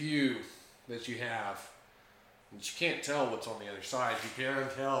view that you have. But you can't tell what's on the other side. You can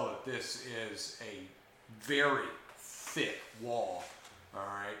tell that this is a very thick wall. All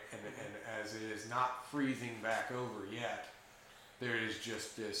right, and as it is not freezing back over yet, there is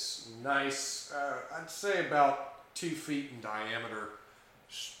just this nice, I'd say about 2 feet in diameter,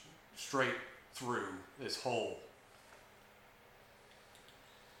 straight through this hole.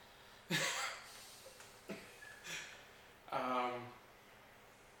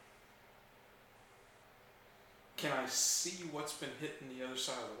 Can I see what's been hitting the other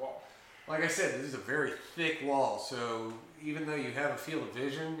side of the wall? Like I said, this is a very thick wall, so even though you have a field of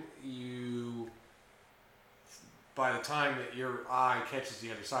vision, by the time that your eye catches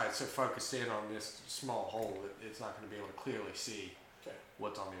the other side, it's so focused in on this small hole that it's not going to be able to clearly see Okay.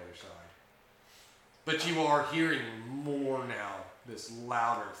 what's on the other side. But you are hearing more now, this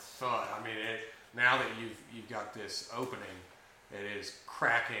louder thud. I mean, now that you've got this opening, it is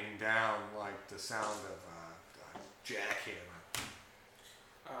cracking down like the sound of a jackhammer.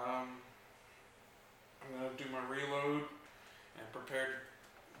 I'm gonna do my reload and prepare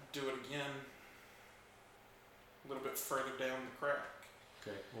to do it again a little bit further down the crack.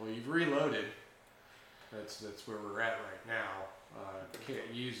 Okay. Well, you've reloaded. That's where we're at right now.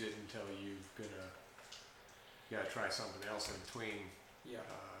 Can't use it until you gotta try something else in between. Yeah.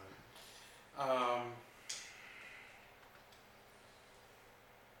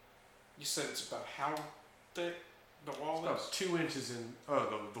 You said it's about how thick the wall It's about is? 2 inches in.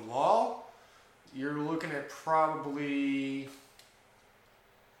 Oh, the wall. You're looking at probably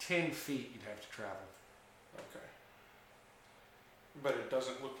 10 feet. You'd have to travel. Okay. But it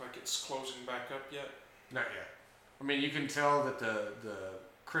doesn't look like it's closing back up yet? Not yet. I mean, you can tell that the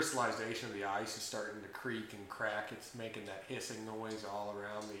crystallization of the ice is starting to creak and crack. It's making that hissing noise all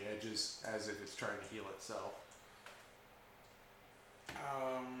around the edges as if it's trying to heal itself.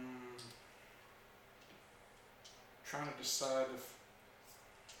 Trying to decide if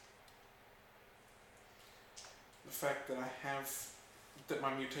the fact that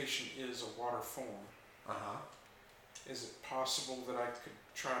my mutation is a water form, is it possible that I could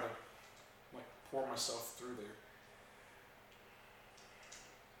try to like pour myself through there?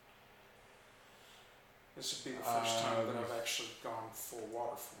 This would be the first time that I've actually gone full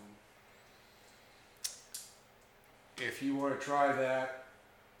water form. If you want to try that,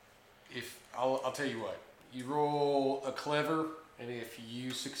 I'll tell you what. You roll a clever, and if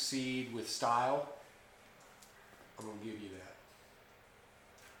you succeed with style, I'm gonna give you that.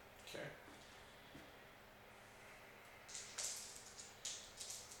 Okay.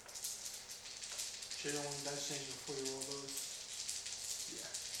 Should have only dice change before you roll those.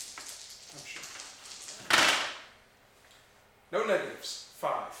 Yeah, I'm sure. No negatives.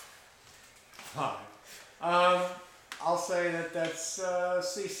 5. 5. I'll say that's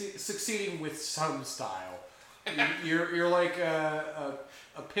succeeding with some style. You're like a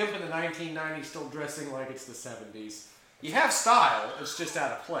pimp in the 1990s still dressing like it's the 70s. You have style, it's just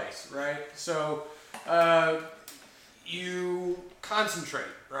out of place, right? So you concentrate,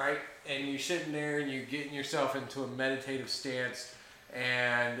 right? And you're sitting there and you're getting yourself into a meditative stance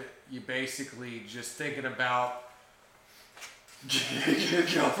and you basically just thinking about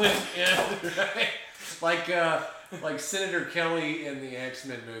going in, right? Like Senator Kelly in the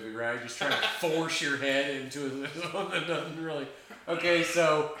X-Men movie, right? Just trying to force your head into something that doesn't really... Okay,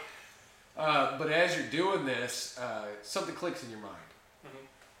 so... but as you're doing this, something clicks in your mind. Mm-hmm.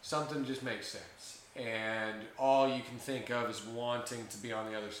 Something just makes sense. And all you can think of is wanting to be on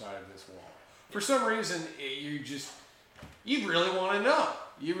the other side of this wall. For some reason, you really want to know.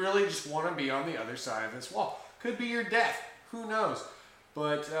 You really just want to be on the other side of this wall. Could be your death. Who knows?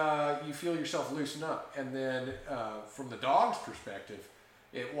 But you feel yourself loosen up. And then from the dog's perspective,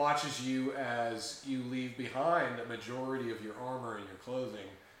 it watches you as you leave behind a majority of your armor and your clothing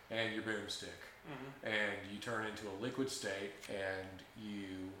and your boomstick. Mm-hmm. And you turn into a liquid state and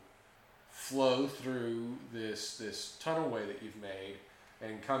you flow through this tunnelway that you've made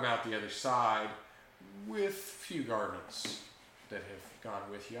and come out the other side with few garments that have gone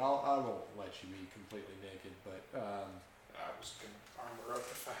with you. I won't let you be completely naked, but... I was going to armor up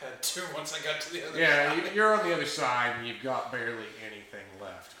if I had to once I got to the other yeah, side. you're on the other side and you've got barely anything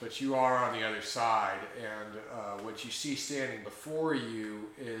left, but you are on the other side, and what you see standing before you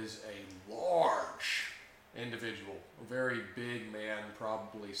is a large individual, a very big man,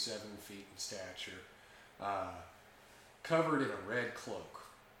 probably 7 feet in stature, covered in a red cloak.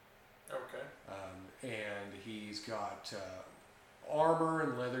 Okay. And he's got armor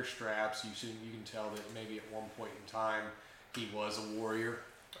and leather straps. You can tell that maybe at one point in time he was a warrior.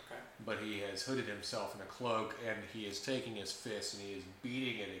 Okay. But he has hooded himself in a cloak, and he is taking his fist and he is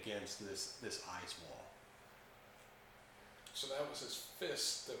beating it against this ice wall. So that was his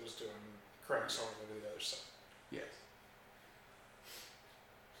fist that was doing cracks all the way to the other side. Yes.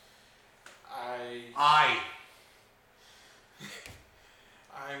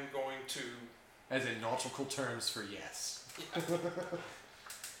 I'm going to... As in nautical terms for yes.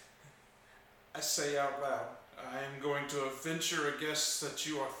 I say out loud, I am going to venture a guess that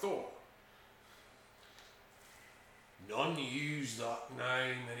you are Thor. None use that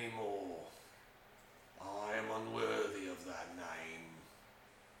name anymore. I am unworthy of that name.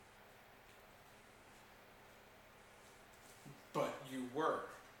 But you were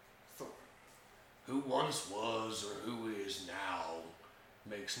Thor. Who once was or who is now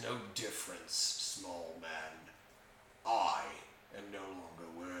makes no difference, small man. I am no longer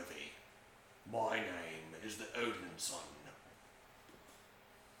worthy. My name is the Odin Son.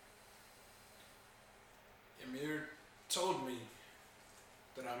 Ymir told me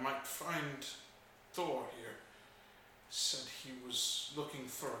that I might find Thor here. Said he was looking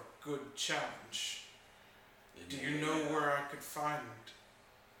for a good challenge. Do you know where I could find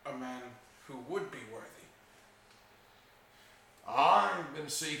a man who would be worthy? I've been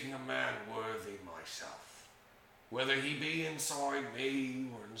seeking a man worthy myself. Whether he be inside me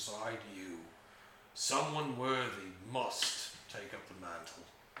or inside you, someone worthy must take up the mantle.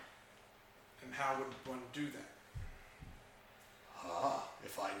 And how would one do that?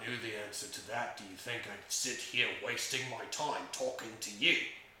 If I knew the answer to that, do you think I'd sit here wasting my time talking to you?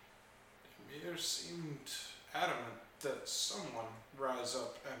 Ymir seemed adamant that someone rise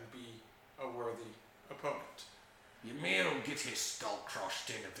up and be a worthy opponent. Ymir will get his skull crushed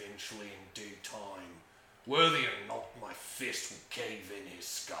in eventually in due time. Worthy or not, my fist will cave in his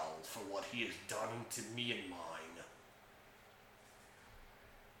skull for what he has done to me and mine.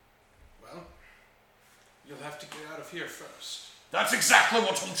 Well, you'll have to get out of here first. That's exactly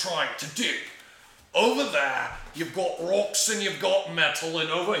what I'm trying to do. Over there, you've got rocks and you've got metal, and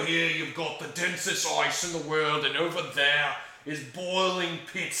over here you've got the densest ice in the world, and over there is boiling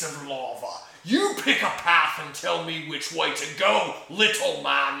pits of lava. You pick a path and tell me which way to go, little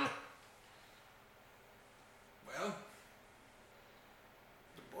man. Well,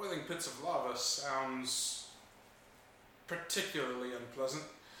 the boiling pits of lava sounds particularly unpleasant.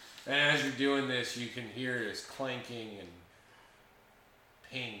 And as you're doing this, you can hear this clanking and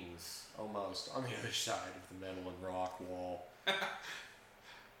pings almost on the other side of the metal and rock wall.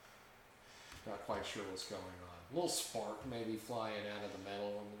 Not quite sure what's going on. A little spark maybe flying out of the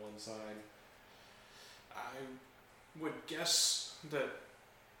metal on the one side. I would guess that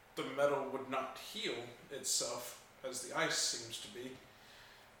the metal would not heal itself as the ice seems to be.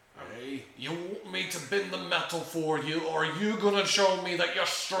 Hey, you want me to bend the metal for you, or are you gonna show me that you're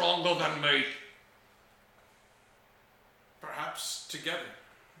stronger than me? Perhaps together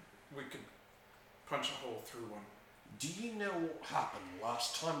we could punch a hole through one. Do you know what happened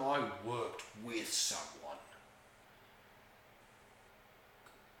last time I worked with someone?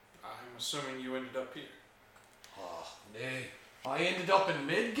 I'm assuming you ended up here. Nay. I ended up in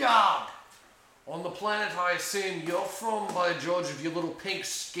Midgard. On the planet I assume you're from, by George, of your little pink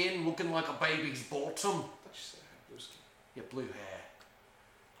skin looking like a baby's bottom. I thought you said I had blue skin. Yeah, blue hair.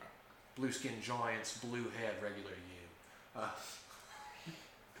 Blue skin giants, blue haired regular you.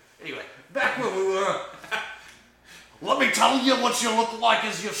 Anyway, back where we were. Let me tell you what you look like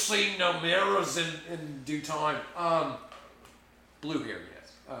as you've seen no mirrors in due time. Blue hair,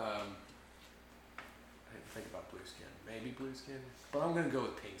 yes. I didn't think about blue skin. Maybe blue skin? But I'm going to go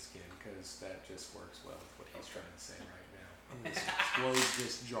with pink skin because that just works well with what he's trying to say right now. I'm going to close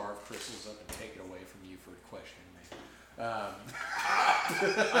this jar of crystals up and take it away from you for questioning me.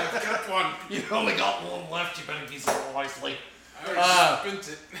 I've got one. You've only got one left, you better use it wisely. I already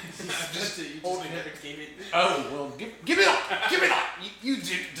spent it. You just never gave it. Oh, well, give it up! Give it up! You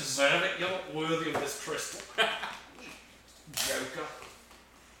do deserve it. You're not worthy of this crystal. Joker.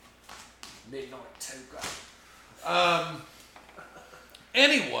 Midnight Toker.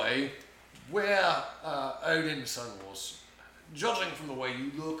 Anyway, where Odin's son was, judging from the way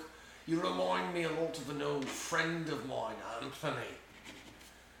you look, you remind me a lot of an old friend of mine, Anthony.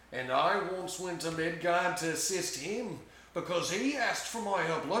 And I once went to Midgard to assist him because he asked for my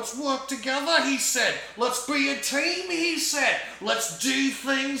help. Let's work together, he said. Let's be a team, he said. Let's do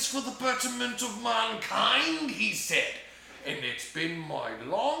things for the betterment of mankind, he said. And it's been my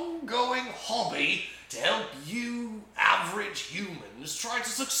long-going hobby to help you average humans try to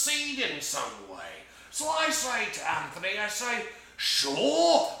succeed in some way. So I say to Anthony, I say,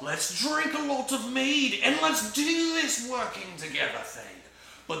 sure, let's drink a lot of mead and let's do this working together thing.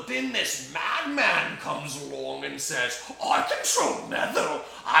 But then this madman comes along and says, I control Nether.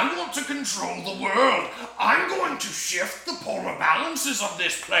 I want to control the world. I'm going to shift the polar balances of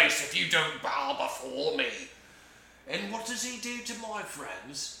this place if you don't bow before me. And what does he do to my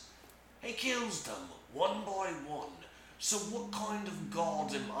friends? He kills them one by one. So what kind of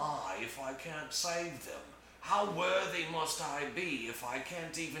god am I if I can't save them? How worthy must I be if I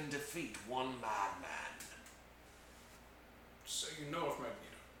can't even defeat one madman? So you know of Magneto.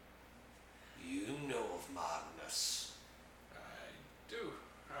 You know of madness.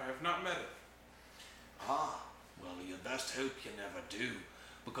 have not met it. Ah, well, you best hope you never do,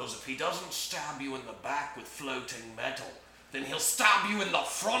 because if he doesn't stab you in the back with floating metal, then he'll stab you in the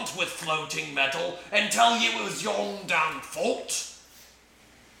front with floating metal and tell you it was your own damn fault.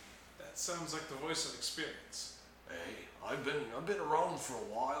 That sounds like the voice of experience. Hey, I've been around for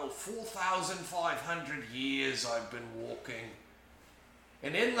a while. 4,500 years I've been walking.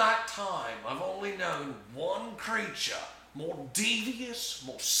 And in that time, I've only known one creature more devious,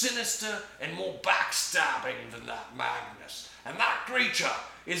 more sinister, and more backstabbing than that Magnus. And that creature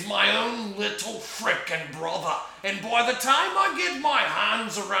is my own little frickin' brother. And by the time I get my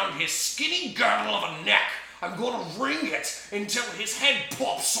hands around his skinny girdle of a neck, I'm gonna wring it until his head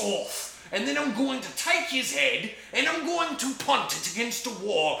pops off. And then I'm going to take his head and I'm going to punt it against a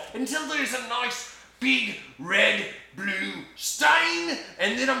wall until there's a nice big red blue stain,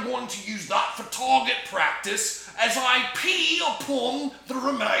 and then I'm going to use that for target practice as I pee upon the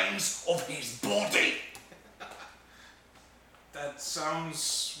remains of his body. That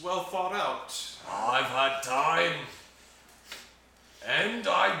sounds well thought out. I've had time. And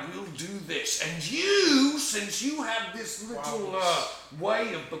I will do this. And you, since you have this little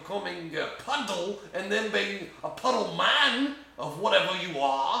way of becoming a puddle and then being a puddle man of whatever you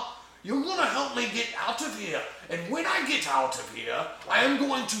are, you're going to help me get out of here. And when I get out of here, I am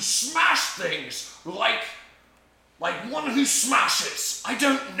going to smash things like one who smashes. I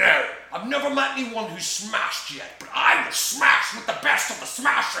don't know. I've never met anyone who smashed yet, but I will smash with the best of the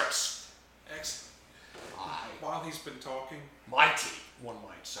smashers. Excellent. While he's been talking, Mighty, one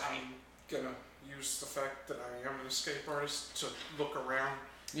might say. I'm gonna use the fact that I am an escape artist to look around.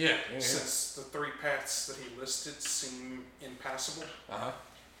 Yeah. Since the 3 paths that he listed seem impassable. Uh-huh.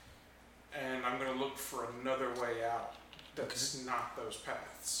 And I'm gonna look for another way out that's not those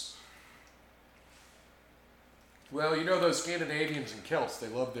paths. Well, you know those Scandinavians and Celts, they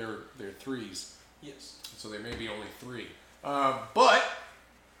love their threes. Yes. So they may be only 3. But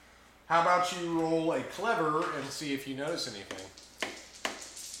how about you roll a clever and see if you notice anything?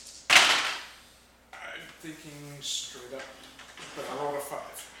 I'm thinking straight up, but I rolled a 5.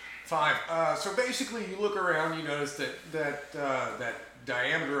 5. So basically, you look around, you notice that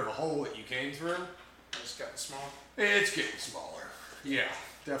diameter of a hole that you came through, It's gotten small. it's getting smaller. Yeah,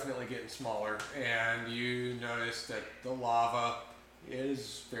 definitely getting smaller. And you notice that the lava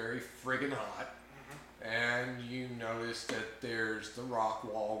is very friggin' hot. And you notice that there's the rock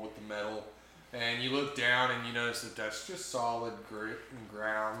wall with the metal, and you look down and you notice that that's just solid grit and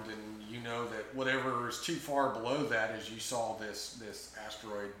ground, and you know that whatever is too far below that, as you saw this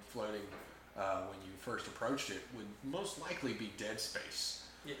asteroid floating when you first approached it, would most likely be dead space.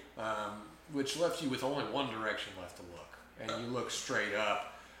 Yeah. Which left you with only one direction left to look, and you look straight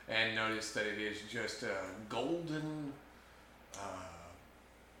up and notice that it is just a golden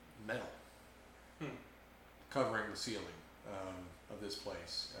metal covering the ceiling of this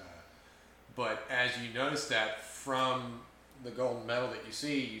place. But as you notice that from the golden metal that you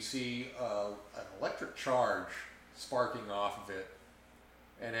see an electric charge sparking off of it.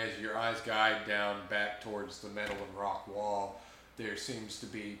 And as your eyes guide down back towards the metal and rock wall, there seems to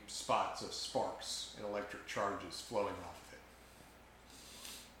be spots of sparks and electric charges flowing off of it.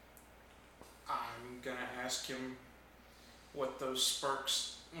 I'm gonna ask him what those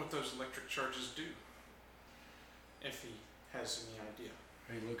electric charges do, if he has any idea.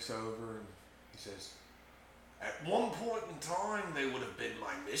 He looks over and he says, At one point in time, they would have been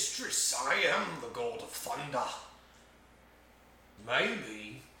my mistress. I am the god of thunder.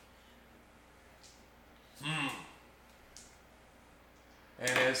 Maybe.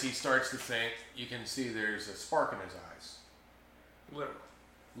 and as he starts to think, you can see there's a spark in his eyes.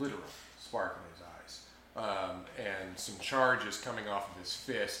 Literal spark in his eyes. And some charge is coming off of his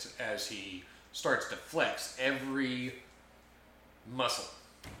fist as he starts to flex every muscle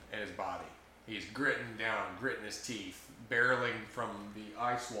in his body. He's gritting his teeth, barreling from the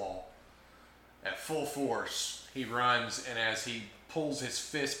ice wall. At full force, he runs, and as he pulls his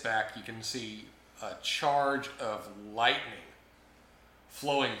fist back, you can see a charge of lightning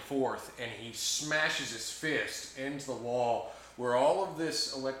flowing forth, and he smashes his fist into the wall where all of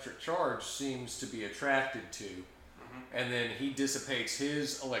this electric charge seems to be attracted to. And then he dissipates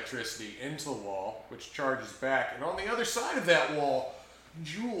his electricity into the wall, which charges back. And on the other side of that wall,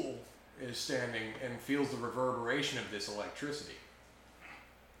 Jewel is standing and feels the reverberation of this electricity.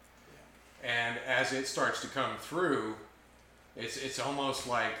 And as it starts to come through, it's almost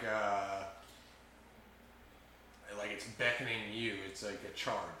like it's beckoning you. It's like a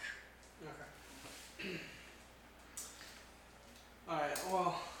charge. Okay. Alright,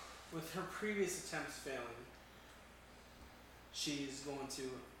 well, with her previous attempts failing, she's going to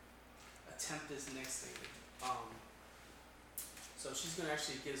attempt this next thing. So she's gonna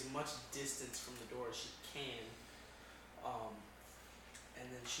actually get as much distance from the door as she can, and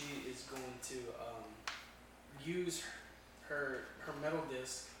then she is going to use her metal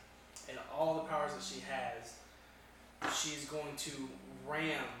disc and all the powers that she has. She's going to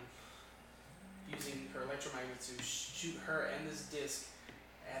ram using her electromagnet to shoot her and this disc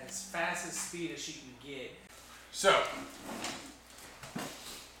at as fast as speed as she can get. So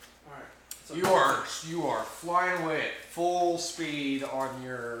Alright. So you are flying away at full speed on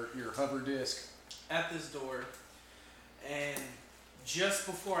your hover disc. at this door, and just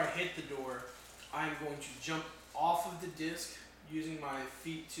before I hit the door, I'm going to jump off of the disc using my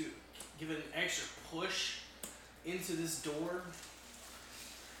feet to give it an extra push into this door,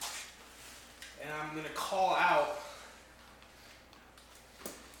 and I'm going to call out,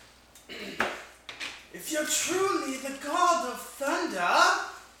 "If you're truly the god of thunder,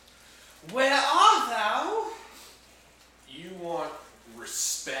 where art thou?" You want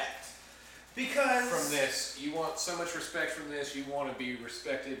respect Because from this. You want so much respect from this. You want to be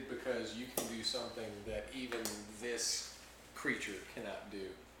respected because you can do something that even this creature cannot do.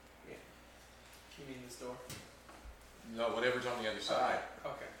 You mean this door? No, whatever's on the other side.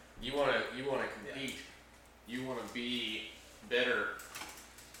 Okay. You want to compete. You want to be better.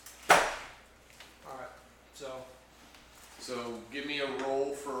 Alright. So give me a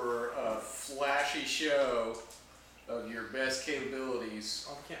roll for a flashy show of your best capabilities.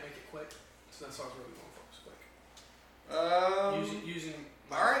 I can't make it quick, so that's why I was really going for quick. Using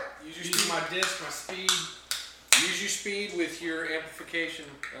my, all right. Use your using speed. my disc, my speed. Use your speed with your amplification.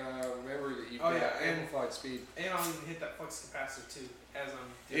 Remember that you've got amplified speed. And I'll even hit that flux capacitor too as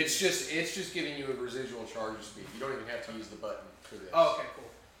I'm doing It's just giving you a residual charge of speed. You don't even have to use the button for this. Oh, okay, cool.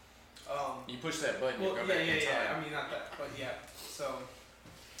 You push that button. Well, you go yeah, back in time. I mean, not that, but yeah. So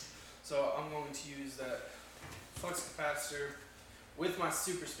I'm going to use that flux capacitor with my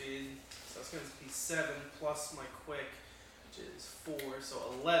super speed. So it's going to be 7 plus my quick, which is 4, so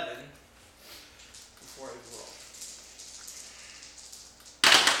 11 before I roll.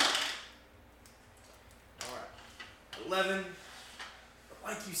 Alright. 11.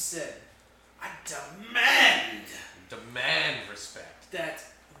 But like you said, I Demand respect. that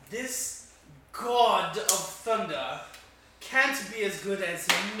this god of thunder can't be as good as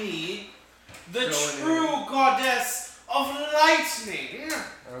me, the Going true goddess of lightning.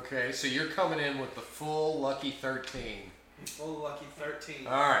 Okay, so you're coming in with the full lucky 13. Full lucky 13.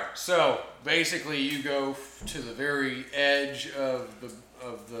 All right. So basically, you go to the very edge of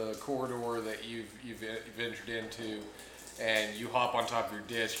the corridor that you've entered into, and you hop on top of your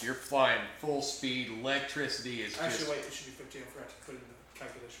disc. You're flying full speed. Electricity is Actually, just wait, it should be 15. I forgot to put in the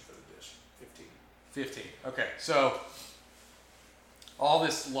calculation for the dish. 15. 15. Okay, so all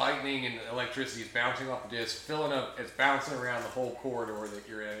this lightning and electricity is bouncing off the disc, filling up. It's bouncing around the whole corridor that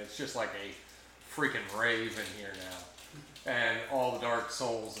you're in. It's just like a freaking rave in here now. And all the dark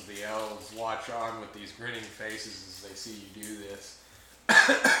souls of the elves watch on with these grinning faces as they see you do this.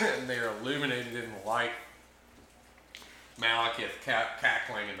 And they are illuminated in the light. Malekith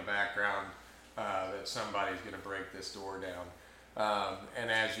cackling in the background that somebody's going to break this door down.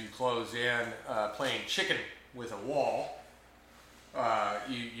 And as you close in, playing chicken with a wall,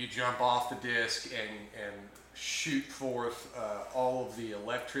 you jump off the disc and shoot forth all of the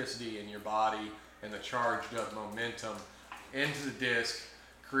electricity in your body and the charged up momentum into the disc,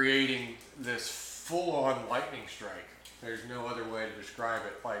 creating this full-on lightning strike. There's no other way to describe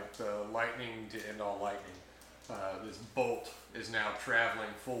it, like the lightning to end all lightning. This bolt is now traveling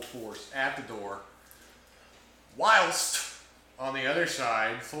full force at the door, whilst on the other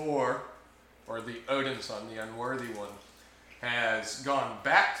side, Thor, or the Odinson, the unworthy one, has gone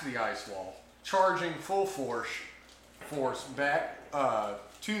back to the ice wall, charging full force back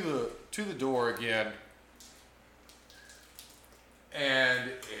to the door again, and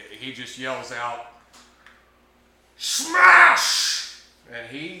he just yells out, "Smash!" And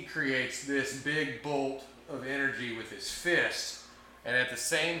he creates this big bolt of energy with his fist, and at the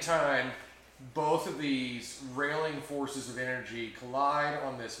same time, both of these railing forces of energy collide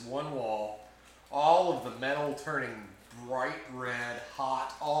on this one wall, all of the metal turning bright red,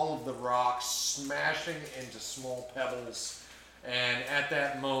 hot, all of the rocks smashing into small pebbles, and at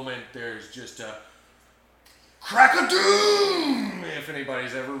that moment there's just a crack-a-doom! If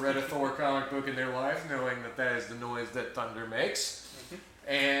anybody's ever read a Thor comic book in their life, knowing that that is the noise that thunder makes.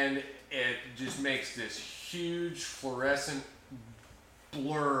 And it just makes this huge fluorescent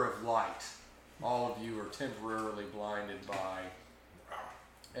blur of light. All of you are temporarily blinded by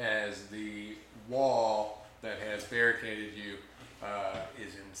as the wall that has barricaded you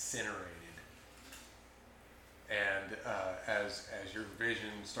is incinerated. And as your vision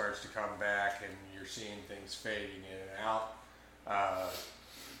starts to come back and you're seeing things fading in and out,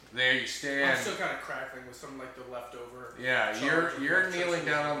 there you stand. I'm still kind of crackling with some like the leftover. Yeah, charge of you're kneeling electricity.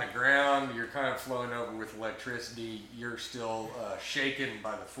 down on the ground. You're kind of flowing over with electricity. You're still shaken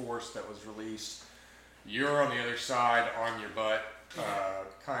by the force that was released. You're on the other side on your butt,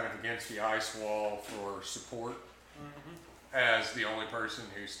 kind of against the ice wall for support, as the only person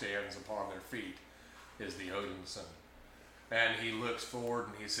who stands upon their feet is the Odinson. And he looks forward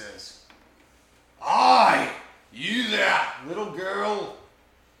and he says, "Aye, you there, little girl.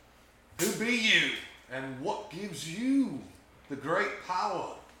 Who be you, and what gives you the great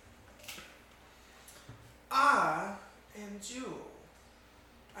power?" I am Jewel.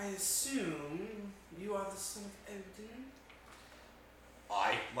 I assume you are the son of Odin.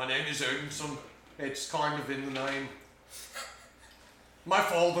 "Aye, my name is Odinson. It's kind of in the name. My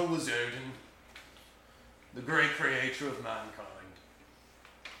father was Odin, the great creator of mankind."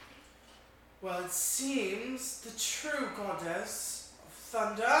 Well, it seems the true goddess of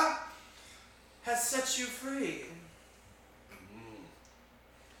thunder has set you free.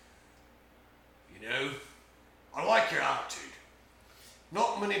 You know, I like your attitude.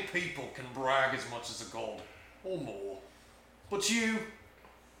 Not many people can brag as much as a god, or more. But you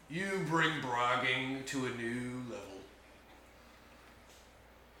bring bragging to a new level.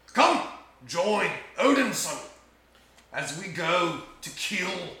 Come, join Odinson as we go to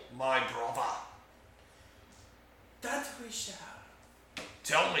kill my brother. That we shall.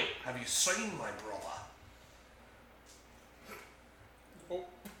 Tell me, have you seen my brother? Oh,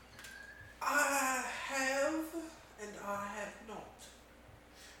 I have, and I have not.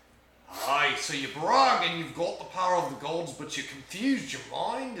 Aye, so you brag and you've got the power of the gods, but you're confused, your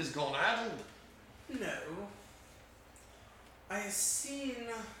mind has gone addled. No. I have seen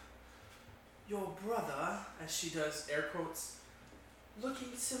your brother, as she does air quotes,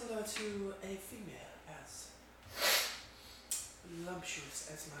 looking similar to a female, as voluptuous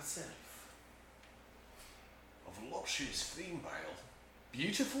as myself. A voluptuous female.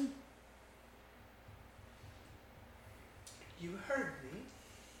 Beautiful? You heard me.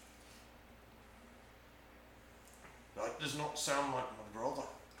 That does not sound like my brother.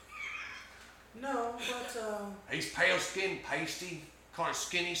 No, but He's pale skinned, pasty, kind of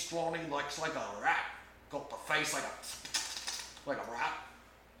skinny, scrawny, looks like a rat. Got the face like a rat.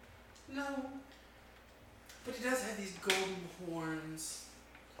 no. But he does have these golden horns.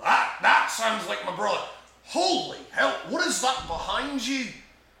 That sounds like my brother. Holy hell, what is that behind you?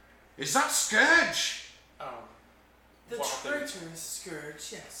 Is that Scourge? The Well, traitorous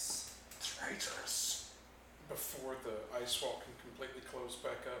Scourge, yes. Traitorous. before the ice wall can completely close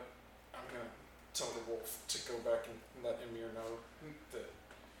back up, I'm gonna tell the wolf to go back and let Emir know that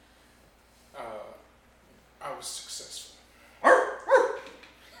I was successful.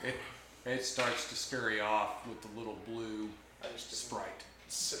 It starts to scurry off with the little blue I just didn't sprite.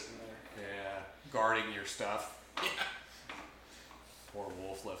 sitting there. Yeah, guarding your stuff. Poor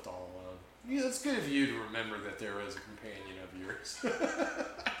wolf left all alone. Yeah, it's good of you to remember that there is a companion of yours.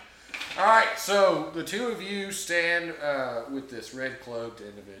 Alright, so the two of you stand with this red-cloaked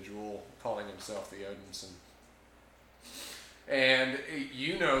individual calling himself the Odinson. And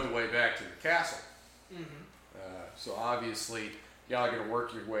you know the way back to the castle. Mm-hmm. So obviously, y'all are going to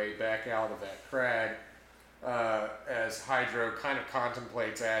work your way back out of that crag as Hydro kind of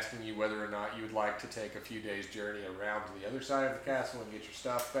contemplates asking you whether or not you would like to take a few days' journey around to the other side of the castle and get your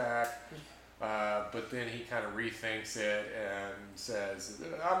stuff back. But then he kind of rethinks it and says,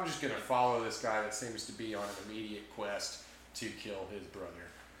 I'm just going to follow this guy that seems to be on an immediate quest to kill his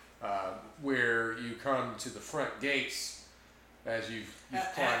brother. Where you come to the front gates as you've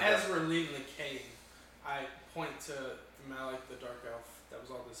climbed As up. we're leaving the cave, I point to Malik, the dark elf that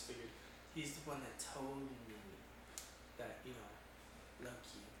was all disfigured. He's the one that told me that,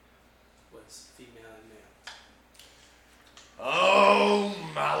 Loki was female and male. Oh,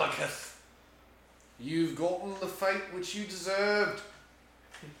 Malekith, you've gotten the fate which you deserved.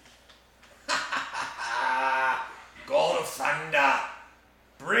 God of Thunder,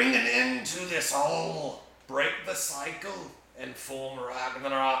 bring an end to this all. Break the cycle and form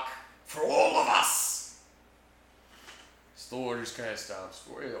Ragnarok for all of us. Thor just kind of stomps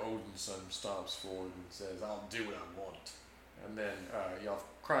forward. Odinson stomps forward and says, I'll do what I want. And then y'all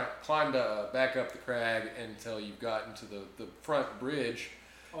climbed back up the crag until you've gotten to the front bridge.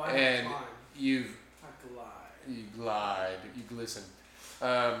 Oh, I And climb. you glide. you glisten.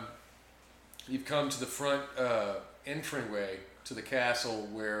 You've come to the front entryway to the castle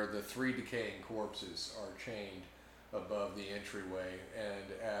where the 3 decaying corpses are chained above the entryway, and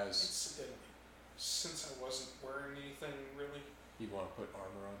as Incidentally, since I wasn't wearing anything really, you want to put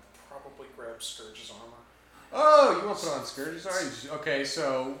armor on. probably grab Scourge's armor. Oh, you want to put on Scourge? Sorry. Okay,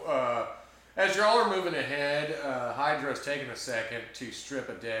 so as y'all are moving ahead, Hydra's taking a second to strip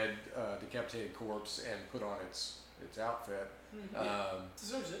a dead, decapitated corpse and put on its outfit.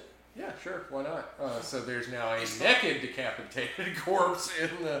 Deserves it. Yeah, sure. Why not? So there's now a naked decapitated corpse in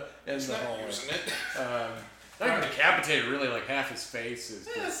the He's not hallway. using it. Not even decapitated. Really, like half his face is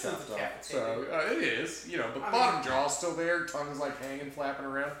Yeah, just it's chopped not off. So it is, but I bottom jaw's still there. Tongue's like hanging, flapping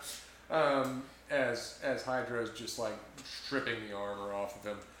around. As Hydra's just like stripping the armor off of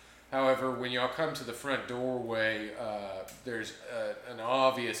him. However, when y'all come to the front doorway, there's an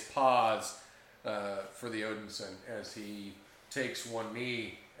obvious pause for the Odinson as he takes one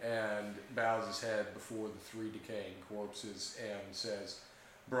knee and bows his head before the 3 decaying corpses and says,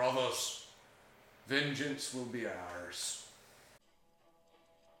 "Brothers, vengeance will be ours."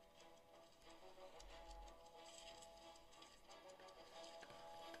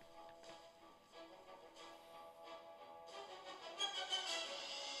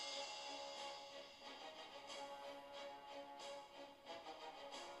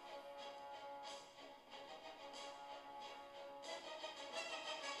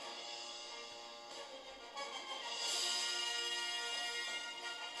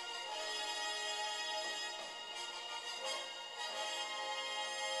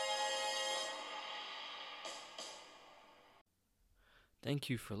 Thank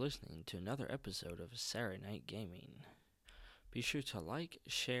you for listening to another episode of Saturday Night Gaming. Be sure to like,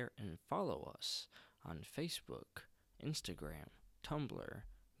 share, and follow us on Facebook, Instagram, Tumblr,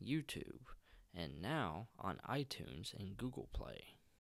 YouTube, and now on iTunes and Google Play.